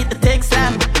 casket the take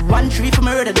slam. 1 3 for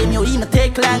murder, then you in a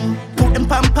take long. Put them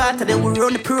pan part, then we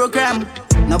run the program.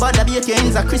 Nobody beat your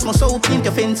ends at Christmas, so paint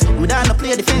your fence. We don't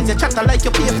play defense, you chatter like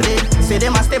you pay for them. Say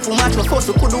them a step for match, but first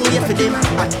we couldn't wait for them.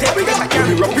 I tell you, I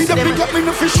can't rock with them. Pick up me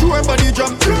no for sure, body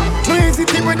jump. No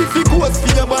hesitate ready for goes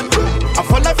for your band. I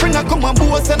follow a friend, I come and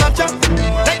boss and a chat.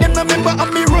 Like them no member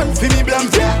and me run for me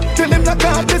blank. Tell them that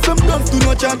can't play some dance to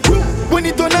no chat. When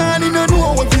it turn on, you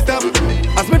know when we stop.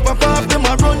 As me papa off them,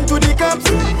 I run to the cops.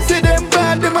 Say them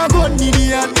bad, them a gun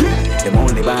idiot. Them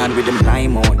only band with them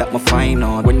time out, that my find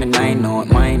out. When the 9 out,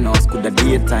 mine out, could the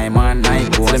daytime and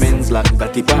night go. Elements lock,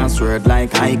 got the password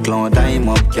like iCloud. Time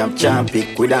up, capture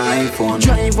pick with the iPhone.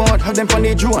 Drive out, have them on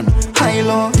the drone. High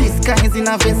low, this guy's in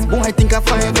a vest. Boy, I think I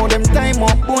 5 out them time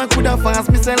up. Boy, could have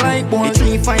fast, me say like boy.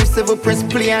 357 press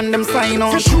play and them sign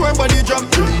out. For sure, body drop.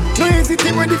 No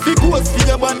hesitate ready for goes for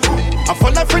your band. I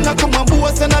follow a friend, I come and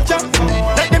boss and a chat.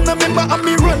 Like them no member and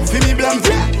me run for me blank.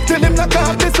 Tell them that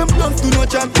can't play some dance to no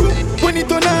chat. When it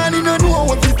turn on, you know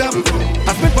what we stop.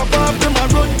 As me papa off them, I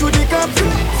run to the cops.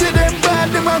 Say them bad,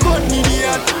 them a gun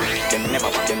idiot. Them never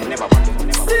want.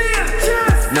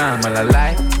 Nah, I'm a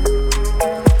lie.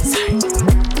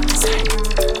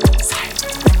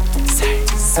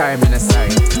 Sorry, man,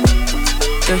 sorry.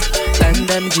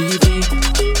 London GV,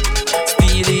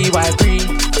 Steely Y3.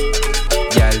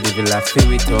 Y'all live a life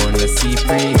feel it on the C3.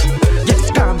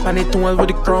 Yes, company tool with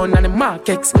the crown and the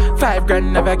markets. 5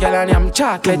 grand of a gal and I'm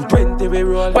chocolate. 20 we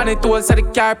roll. Pan it tools at the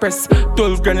car press.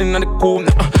 12 grand in the cool.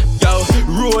 Yo,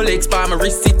 Rolex for my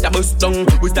wrist, it a bust down.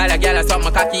 We style a girl as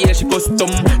my cocky, yeah, she custom.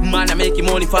 Man, I make him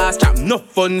money fast, trap no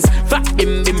funds. Fat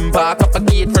bim bim, park up a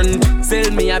gate front.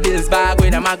 Sell me a bills bag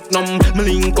with a magnum. Me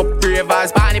link up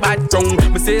ravers, party bad tongue.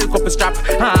 Me sell couple strap,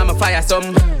 I'm a fire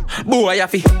some. Boy, I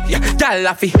fi, yeah, gal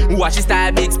I fi. Watch his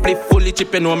style, big split, fully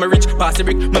chip, you know me rich. Pass the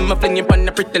brick, mama fling him on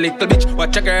the pretty little bitch.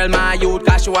 Watch a girl, my youth,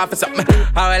 cause she want for something.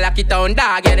 I will lock it down,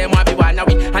 dog, yeah, them want be one of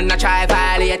we. And I try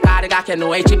violate, cause the guy can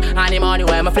know a chip. And the money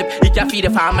where me flip, it can feed the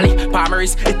family.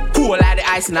 Palmeries, it cool like the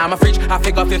ice in my fridge. I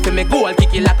figure if me gold,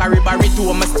 kick it like a ribbery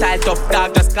too. My style tough,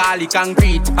 dog, just call it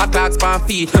concrete. A clocks pan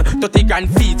feet, 30 grand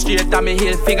feet, straight on me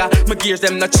heel figure. My gears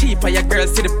them not cheap, and your girl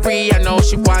see the pre. I know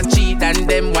she want cheat, and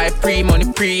them white pre,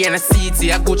 money pre. And I see it,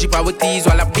 see I go cheap with these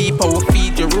while I beep our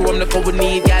feet. Your room, look how we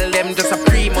need, girl, them just a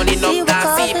pre. Money not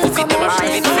that see, pussy them a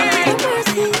free.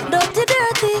 Dirty,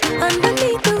 dirty,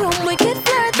 underneath the room we get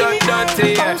flirty.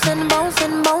 Dirty, yeah. Bouncing,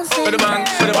 bouncing, bouncing. With the bang,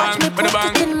 with the bang, with the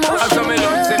bang. I saw me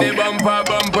looks in the bumper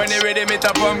bump. When they ready me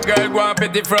to pump, girl, go up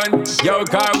at the front. Yo,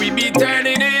 car, we be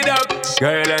turning it up.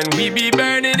 Girl, and we be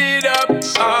burning it up.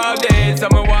 All day,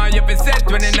 summer want you for set.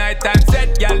 When the night time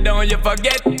set, girl, don't you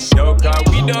forget. Yo, car,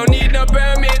 we don't need no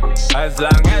permit. As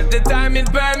long as the timing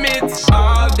permits.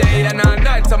 All day and all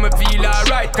night, so me feel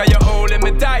alright. Cause you're holding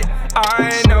me tight.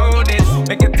 I know this.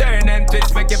 Make it turn and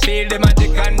twist. Make you feel the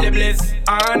magic and the bliss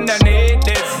underneath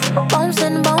this.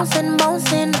 Bouncing, bouncing,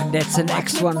 bouncing. That's the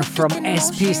next one from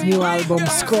SP's new album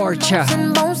Scorcher,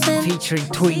 featuring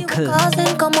Twinkle,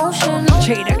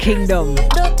 Jada Kingdom,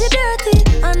 Dirty,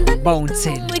 dirty, underneath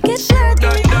Bouncing. we get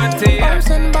flirty.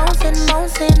 Bouncing, bouncing,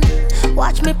 bouncing.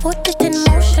 Watch me put it in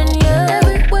motion, yeah.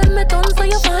 Everywhere me done, so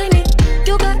you find it.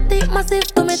 You got the massive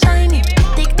to me tiny.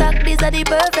 Tic tac, these are the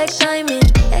perfect timing.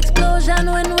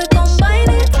 Explosion when we combine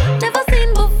it. Never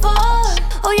seen before.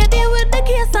 Oh, you deal with the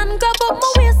case and grab up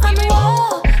my waist and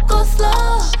roll. Go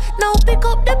slow. Now pick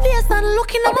up the pace and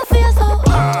looking at my face. Oh,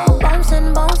 oh.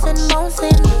 Bouncing, bouncing,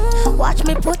 bouncing. Watch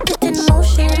me put it in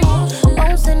motion.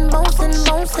 Bouncing, bouncing,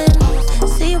 bouncing.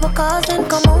 See what causing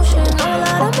commotion. Oh,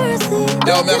 Lord of mercy.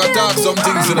 Yo, me gotta talk some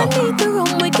things, you know.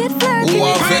 Who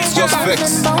are vex, just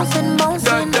vex.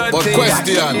 But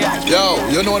question, yo,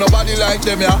 you know nobody like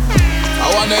them, yeah?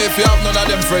 I wonder if you have none of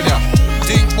them friends, yeah?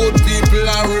 Think good people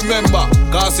and remember,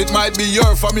 cause it might be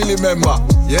your family member.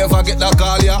 You ever get that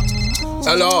call, yeah?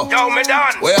 Hello? Yo, me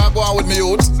done. Where you going with me,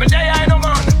 youth? Me day I know,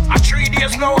 man. 3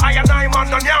 days now, I and I man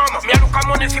done yam. Me look at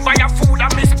money fi buy a food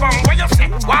and miss bang. What you say?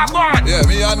 What on? Yeah,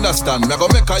 me understand. Me go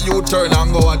make a U-turn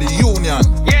and go at the Union.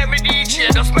 Yeah, me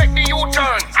DJ, just make the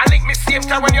U-turn. I link me same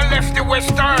time when you left the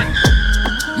Western.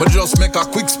 Me just make a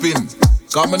quick spin,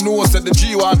 cause me know that the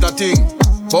G want a thing.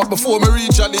 But before me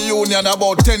reach at the Union,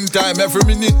 about 10 times every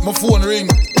minute my phone ring.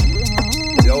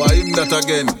 Yo, I him that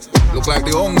again. Look like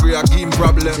the hungry are keen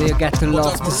problem. So you get to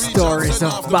love the stories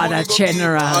of Bada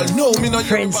General.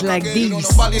 Friends like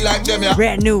these. Like them, yeah.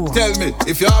 Brand new. Tell me,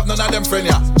 if you have none of them friends,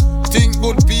 yeah. Think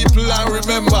good people and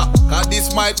remember, cause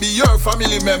this might be your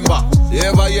family member. You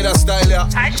ever hear that style, yeah?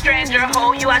 Hi stranger,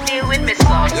 how you are dealing with me,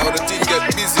 son? Yo, the thing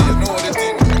get busy, you know the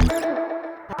thing.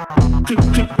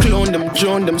 Clone them,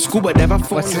 drone them, scuba never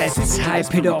fall. But let's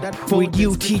hype it up with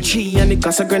UTG and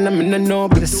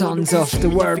the sons of the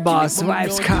world boss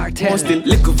Vibes Cartel. Still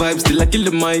liquor vibes, still I kill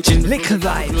the mic. Liquor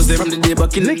vibes. From the day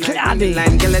back in Liquor addy.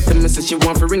 line, girl let them say she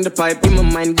want to ring the pipe. Give my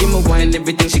mind, give my wine,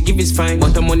 everything she give is fine.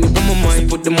 Want the money on my mind,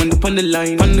 put the money on the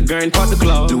line. On the grind, part the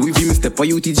cloud. Louis V, me step for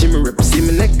UTG, me represent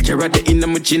my neck. Carry the in,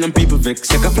 I'm a chin and people vex.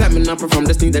 Check a flat, me not from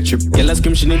the sneak that trip. Girl I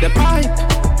scream, she need a pipe.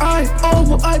 I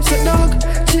hype set dog.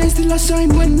 Chase till I shine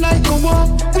when light go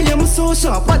off. We am so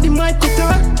sharp, but the mic go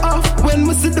turn off. When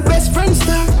we see the best friends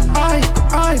start. I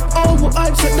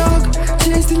hype set dog.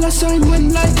 Chase till I shine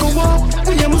when light go off.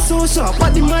 We am so sharp,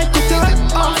 but the mic go turn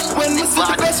off. When we see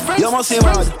the best friends. You must see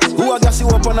mad. Who I gas you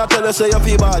up and I tell you say you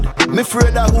feel bad. Me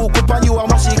afraid that who up on you I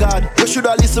must see God. You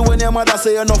shoulda listen when your mother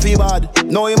say you no feel bad.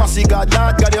 No you must see God,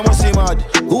 Lord God you must see mad.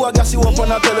 Who I gas you up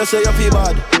and I tell you say you feel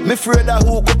bad. Me afraid that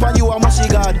who up on you I must see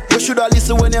God. You shoulda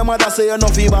listen when your mother say you no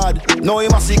feel bad. No you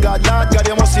must see God, Lord God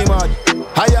you must see mad.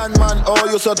 Iron man, oh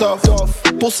you so tough.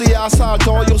 Pussy assault,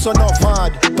 oh you so enough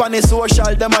mad. Panny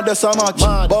social, them a do so much.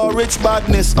 Oh rich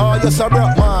badness, oh you so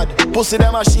broke mad. Pussy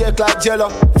them a shake like jello.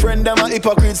 Friend them a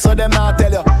hypocrite, so them not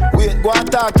tell you. Wait, go and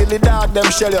talk till the dog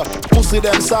them shell you. Pussy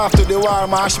them soft to the war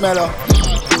marshmallow.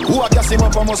 Who a gas him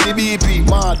up, I must see BP.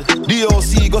 Mad,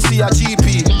 DOC, go see a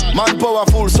GP. Man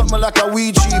powerful, something like a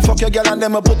weed tree. Fuck your girl and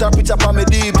them, I put a picture on me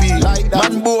DP. Like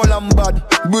that. Man bold and bad,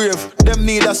 brave. Them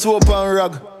need a soap and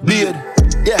rag. Beard.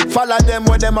 Yeah, follow them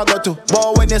where them a go to.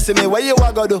 But when you see me, where you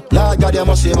a go do? Lord God, you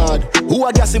must be mad. Who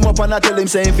a gas him up and I tell him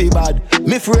saying he bad?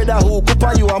 Me afraid of who coop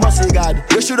on you, I must see God.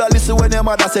 You shoulda listen when your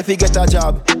mother say he get a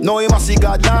job. No, he must see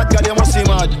God. Lord God, you must be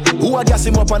mad. Who a gas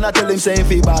him up and I tell him saying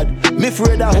he bad? Me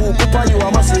afraid of who coop on you, I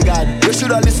must see God. You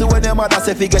shoulda listen when your mother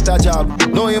say he get a job.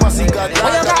 No, he must see God.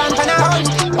 Where you gone for now?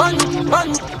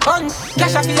 On.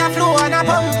 Cash off your flow and a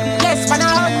pump. Yes, for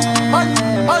now.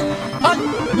 On.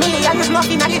 Million is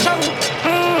nothing at the trunk.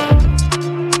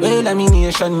 Well, I'm in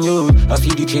nation, yo. I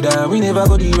feel the cheddar, we never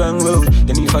go the wrong road.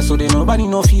 Then if I saw them, nobody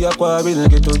no fear quarrel.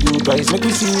 Get to do price, make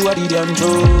we see what the damn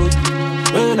truth.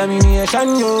 Well, I'm in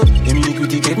nation, yo. Them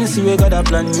iniquity get me see we got a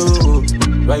plan, yo.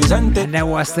 Rise and take. And that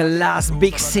was the last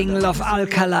big single of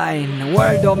Alkaline,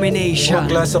 World Domination. One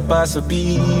glass of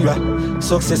Pasapira,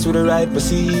 success with the right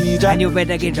procedure. And you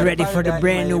better get ready for the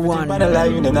brand new one,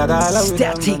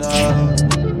 Static.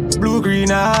 Blue, green,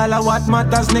 all of what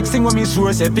matters. Next thing when me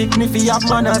sure say pick me fi have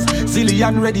manners.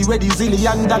 Zillion ready,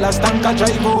 zillion dollars. Tank a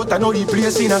drive out and know the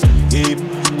place in a hey,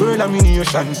 world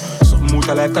domination. Something out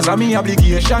of life cause of me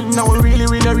obligation. Now we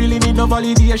really need no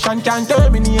validation. Can't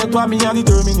terminate what me have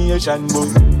determination. But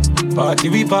party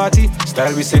we party,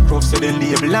 style we say prof, say the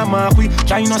label and mark we.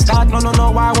 Try no start, no,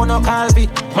 I wanna call me.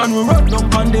 Man we run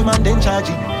up on them and then charge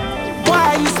it.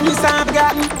 Why is me so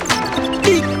forgotten?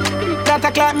 Big, that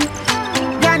a clap me.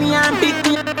 Granny and big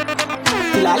me.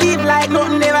 Till I live like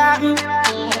nothing never happen.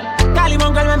 Call him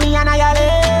uncle when me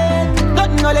annihilate.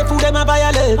 Nothing all the food them a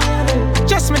violate.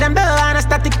 Just me them bell and a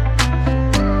static.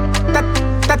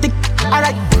 Static.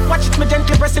 Alright, watch it me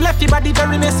gently press the lefty body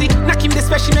very messy. Knock him this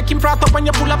special, make him froth up when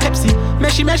you pull up Pepsi.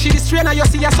 Meshy this trainer you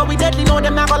see us so we deadly. Know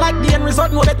them never like the end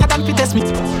result, no better than fit test me.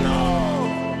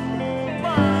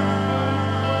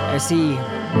 I see,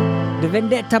 the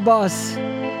Vendetta boss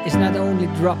is not only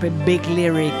dropping big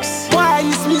lyrics, why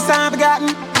is me so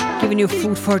forgotten? Giving you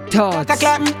food for thought.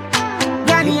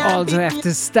 You also have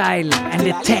the style and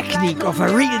the technique of a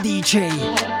real DJ.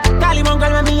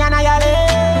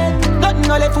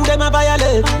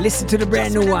 Listen to the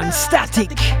brand new one,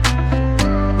 Static.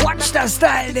 Watch the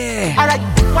style there. Alright,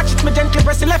 watch it me gently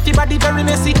press the lefty body very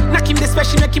messy. Knock him this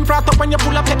special, make him froth up when you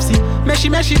pull up Pepsi.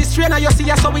 Meshy this trainer you see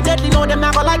us so we deadly. Know them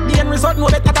never like the end result, no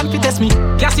better than fit test me.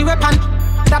 Classy weapon.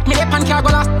 That me weapon can't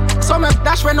go last. Some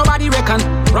dash when nobody reckon.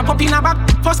 Wrap up in a bag.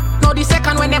 First, no the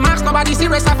second. When them ask nobody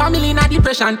serious. A family in a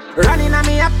depression. Running on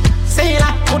me up.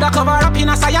 Sailor. Coulda cover up in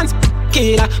a science.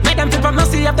 Killer. Make them flip up no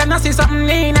see if them no see something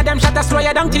in a them shot a slow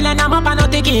you down till I'm up and no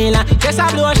tequila. Just a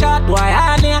blow shot. Boy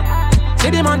hardly. See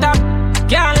them on top.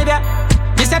 Can't leave ya.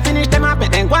 This a finish them up.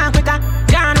 Then go on quicker.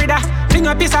 Can't read that. Bring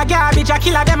a piece of garbage. A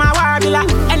killer them a warbler.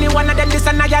 Any one of them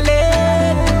listen a your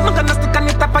leg. I'm gonna stick on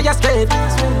it up for your straight.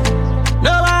 No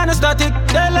one is static,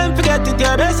 tell them forget it.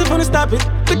 You're best if you stop it.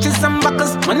 Bitches and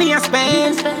buckles, money I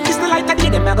spend. It's the light I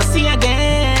did them never see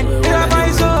again.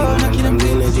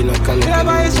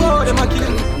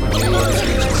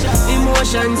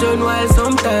 Emotions run wild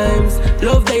sometimes.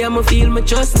 Love they I'ma feel me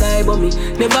just like. But me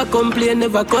never complain,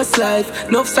 never cuss life.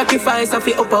 No sacrifice, I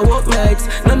feel up a work nights.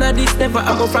 None of this never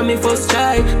happen from me first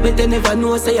try. But they never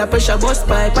know say a pressure bust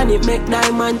pipe. And it make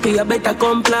diamond to you better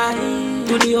comply.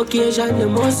 To the occasion you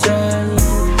must try.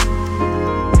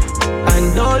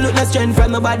 And don't look no strength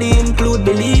from nobody include.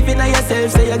 Believe in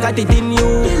yourself, say you got it in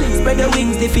you. Spread your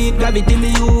wings, defeat gravity in the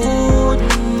youth.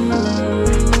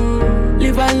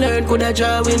 Live and learn, coulda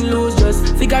draw, win, lose.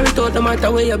 Just figure it out no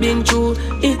matter where you been through.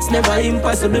 It's never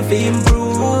impossible to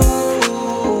improve.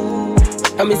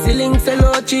 And me ceiling sell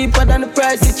out cheaper than the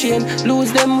price of chain.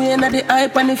 Lose them way at the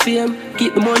hype and the fame.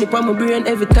 Keep the money from my brain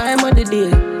every time of the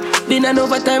day. Been an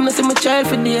overtime, I see my child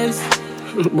for days.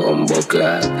 Bumbo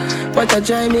clad. What a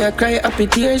joy, me I cry happy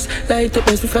tears. Light up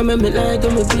best before me light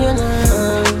on my brain.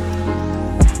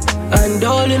 And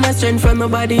all in a strength from my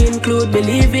body include.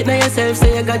 Believe it now yourself,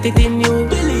 say you got it in you.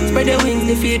 Spread your wings,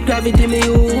 defeat gravity, me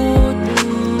youth.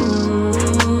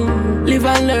 Live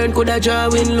and learn, coulda draw,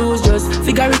 win, lose. Just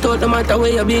figure it out no matter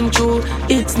where you been through.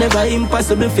 It's never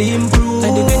impossible to improve.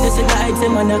 And the greatest say guide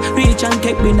them and reach and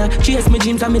take winner. Chase my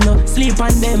dreams and me no sleep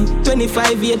on them.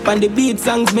 25-8 on the beat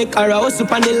songs make her hustle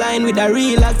on the line with a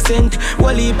real accent. Whole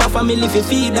heap of family fi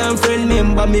feed and friend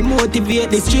member me motivate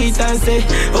the street and say,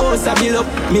 oh sabil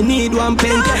up, me need one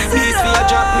pent. This fi a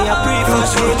drop me a pray for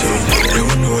shit. You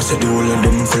know say the whole of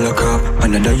them full of crap.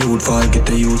 Another youth fall get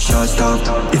a youth shot stop.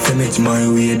 If you mix my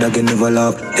way, that can never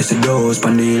laugh. It's the dose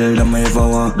pan the hill that I ever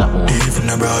want. Even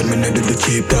abroad, me not do the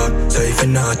cheap talk. So if you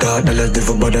not talk, the last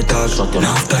different body talk.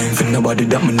 Enough time for nobody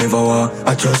that me never want.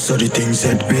 I just saw the things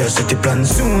said, we are set the plan.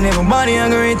 Soon everybody I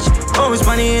go rich. Always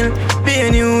pan the hill, be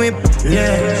a new whip.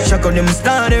 Yeah, shock out them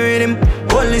start the rhythm.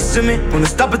 Oh listen to me, wanna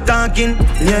stop it talking.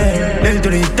 Yeah, hell to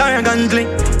the entire country.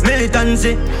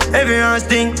 Militancy, every last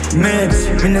thing.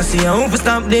 Meds, me no see how to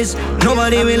stop this.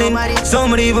 Nobody willing,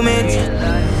 somebody for me.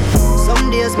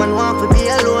 Some days man want to be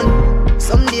alone.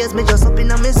 Some days me just up in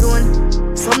my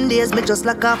zone. Some days me just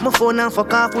lock off my phone and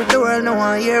fuck off with the world. No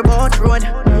one hear about road.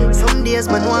 Some days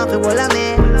man want to hold a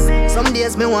man. Some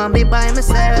days me want be by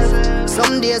myself.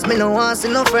 Some days me no want see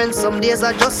no friends. Some days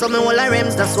I just saw me all I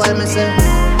rims. That's why me say.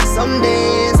 Some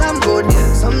days I'm good.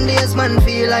 Some days man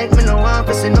feel like me no want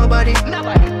to see nobody.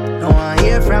 No one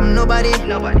hear from nobody.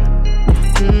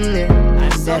 Yeah.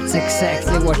 That's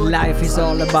exactly what life is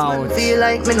all about. Feel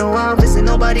like me no want to see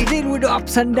nobody. Deal with the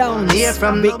ups and downs. Hear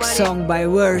from big nobody. song by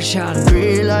version.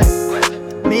 Real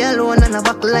life. Me alone and a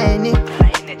back line.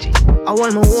 I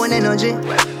want my own energy.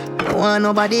 I want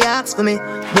nobody ask for me.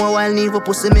 More while leave a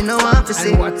pussy me no want to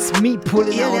see. And what's me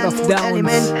pulling out of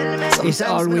downs is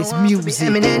always music.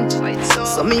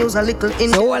 So me use a little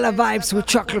in. So all the vibes with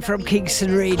chocolate from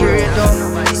Kingston Radio.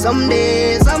 Some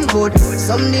days I'm good.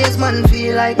 Some days man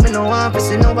feel like me no want to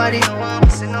see nobody.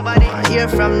 I hear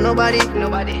from nobody.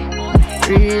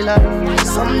 Real life.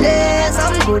 Some days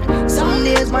I'm good. Some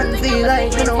days man feel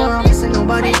like me no want to see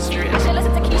nobody.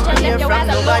 I hear from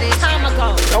nobody.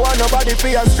 Don't want nobody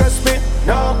feel stress me.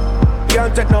 No.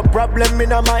 Can't take no problem in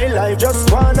my life. Just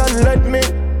wanna let me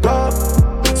go.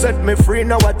 Set me free,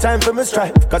 now what time for me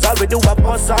strife. Cause all we do is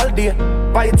bust all day,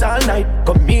 fight all night.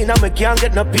 Come me now me can't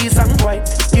get no peace and quiet.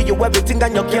 Give you everything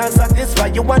and you can't satisfy.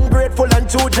 You ungrateful and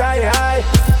too dry.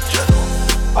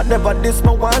 I never this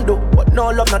my want do. But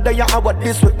no love not there, I what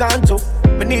this we gone to.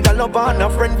 Me need a lover and a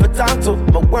friend for talk to.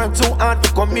 Me work too hard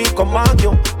to come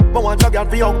argue. Me want a girl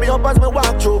for hug me up as me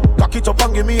walk through. Cock it up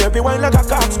and give me every wine like a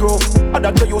corkscrew. And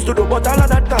that they used to do, but all of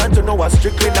that can't. You know what's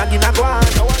strictly nagging a guan.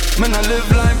 Me no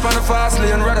live life on a fast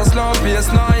lane, rather slow pace,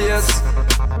 no yes.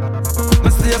 Me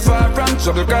stay far from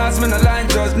trouble, cause me no line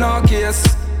just no case.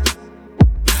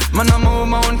 Man I move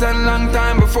mountain long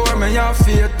time before me have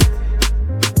faith.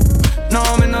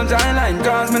 No, me no die line,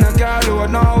 cause me no care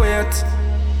load, no weight.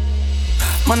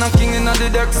 Man a king in the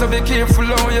deck, so be careful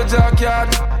how you jackyard.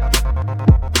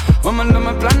 When man do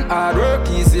my plan hard, work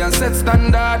easy and set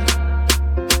standard.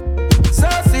 So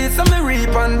see some me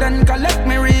reap and then collect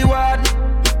me reward.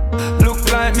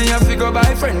 Look like me a figure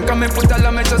by friend, come me put all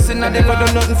of me just in the Lord.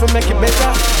 Do nothing for make it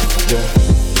better.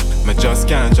 Yeah. Me just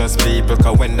can't trust people,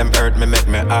 cause when them hurt me make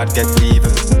me heart get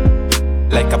evil.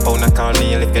 Like a pound of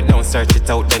cornmeal, if you don't search it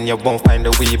out, then you won't find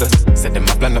the weevil. Said them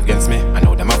a plan against me, I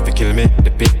know them have to kill me.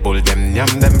 The pit bull, them yam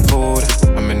them food.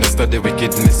 I'm in the study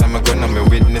wickedness, I'm a gun, I'm a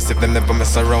witness. If them never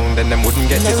mess around, then them wouldn't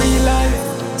get in this. Real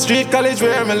life, street college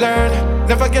where me learn.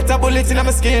 Never get a bullet in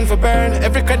my skin for burn.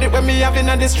 Every credit when me have in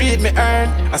on the street me earn.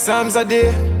 A psalms a day,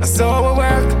 a so we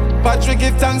work. Patrick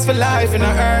give thanks for life in the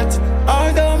earth.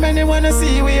 Although many wanna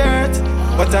see we hurt,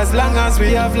 but as long as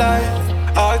we have life.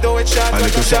 Although it's short, a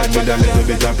little shot with a little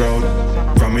bit of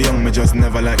proud. From me young, me just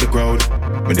never like the crowd.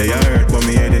 Me they a hurt, but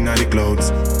me head in the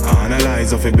clouds. I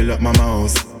analyze off it, build up my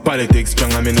mouse. Politics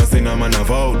strong, and me no say no man a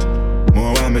vote.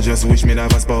 More while me just wish me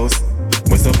have a spouse.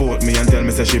 We support me and tell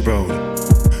me say she proud.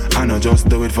 I no just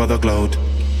do it for the clout.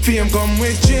 Fame come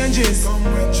with changes.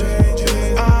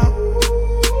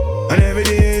 And every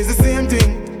day is the same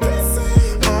thing.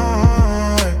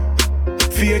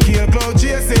 Fear kill cloud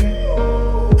chasing.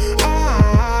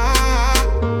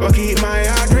 But keep my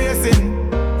heart racing.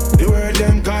 The word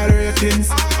them call ratings.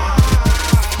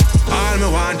 All me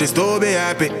want is to be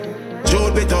happy.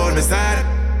 Should be told me sad.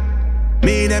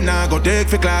 Me them now go take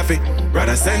for coffee.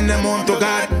 Rather send them home to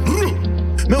God.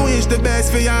 Me wish the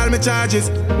best for all my charges,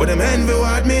 but them envy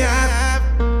what me have.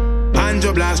 And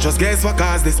your blast, just guess what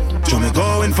caused this. Show me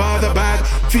going for the bag.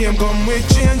 Fame come with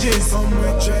changes.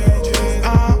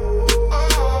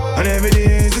 And every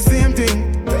day is the same thing.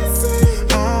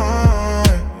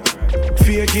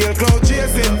 Fear kill cloud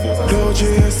chasing. Cloud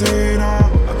chasing. I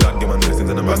can't give my blessings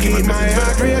and I'm not keep my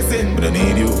heart racing. But I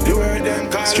need you. The word them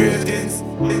call ratings.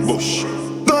 Bush.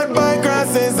 Goodbye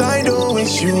crosses, I do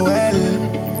wish you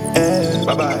well. hell.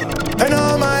 Bye-bye. And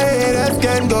all my haters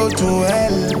can go to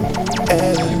hell.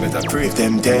 Better pray if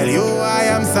them tell you I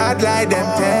am sad like them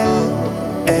tell.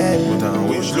 They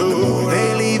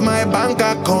leave my bank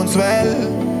account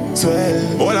swell.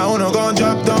 All I wanna go and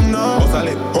drop down now.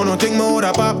 Wanna think me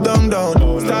woulda pop down.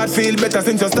 Start feel better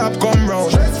since you stop come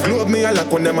round. Globe me a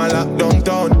lock when them a lock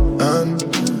downtown.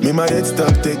 Me my dead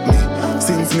stop take me.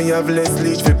 Since me have less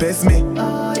leech fi pest me.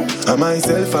 I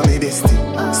myself and me bestie.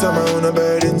 Some of una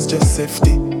burdens just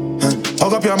safety.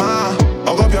 Hug up your ma,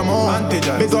 hug up your mom.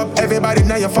 Big up everybody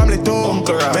now your family too.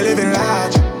 Me living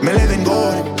large, me living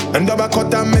good. And double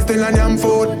cut and me still on yam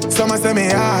food. Some say me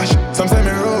harsh, some say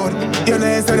me rude. You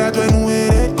know say that when we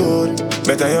it good.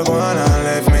 Better you go on and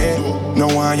leave me. No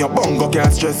one your bungo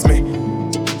can't stress me.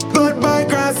 Goodbye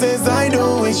crosses, I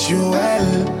do wish you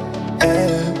well.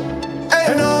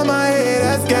 And all my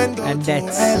haters can go. And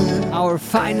that's our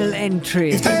final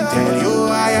entry. Tell you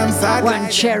I am sad. One,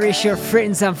 cherish your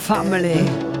friends and family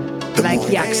like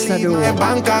Yaksta do. My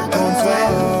bank account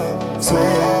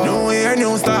swell. New year,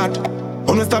 new start.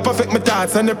 Wanna stop affect my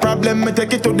thoughts and the problem, me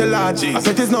take it to the large. I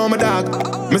bet it's no my dog.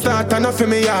 Me start turn up in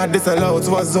me yard. This allows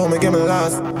was so me give me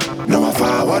last. Now I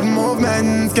forward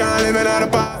movements can't live without a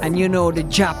past. And you know the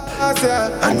job.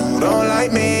 And who don't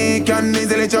like me can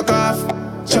easily chuck off.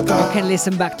 You can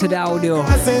listen back to the audio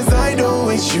I do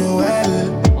wish you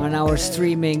well. on our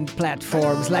streaming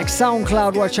platforms like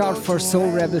SoundCloud. Watch out for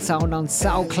Soul Rebel Sound on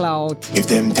SoundCloud. If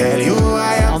them tell you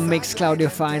I am on Mixcloud, you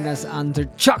find us under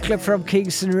Chocolate from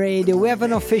Kingston Radio. We have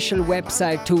an official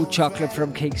website too,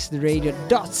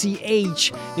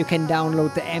 chocolatefromkingstonradio.ch. You can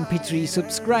download the MP3,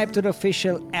 subscribe to the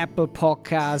official Apple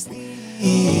podcast,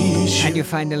 and you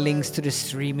find the links to the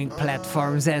streaming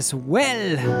platforms as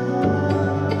well.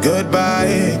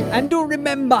 Goodbye. And do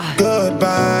remember,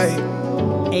 goodbye.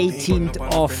 18th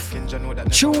of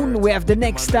June, we have the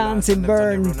next dance in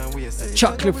Bern.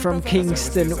 Chocolate from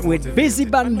Kingston with Busy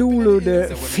Bandulo,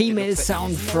 the female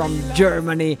sound from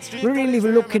Germany. We're really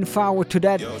looking forward to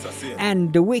that.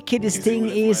 And the wickedest thing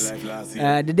is,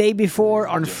 the day before,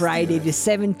 on Friday, the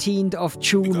 17th of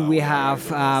June, we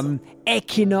have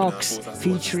Equinox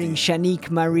featuring Shanique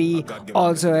Marie,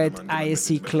 also at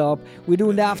ISC Club. We're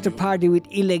doing the after party with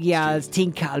Illegals,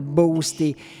 Tinkal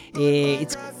Boasty.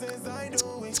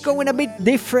 It's going a bit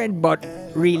different, but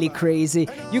really crazy.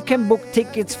 You can book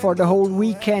tickets for the whole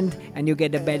weekend and you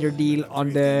get a better deal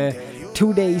on the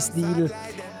 2 days deal.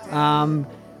 Come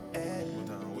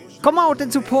out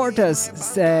and support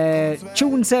us.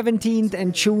 June 17th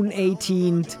and June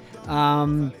 18th.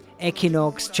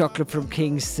 Equinox, Chocolate from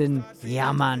Kingston.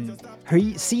 Yeah, man.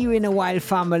 See you in a while,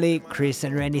 family. Chris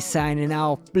and Rennie signing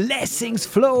out. Blessings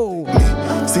flow.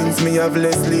 Since me have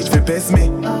less leech for pest me,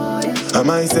 I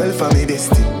myself and me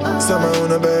bestie. Some of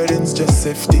una burdens just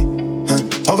safety.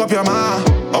 Hug up your ma,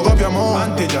 hug up your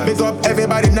mom. Big up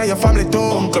everybody now your family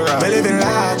too. Me living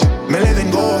large, me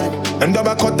living good. And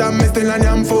double cut and me still on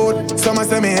yam food. Some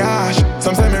say me harsh,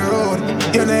 some say me rude.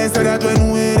 You know say that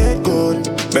when we it good.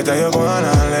 Better you go on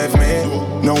and leave me.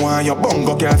 No one your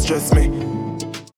bungo can't stress me.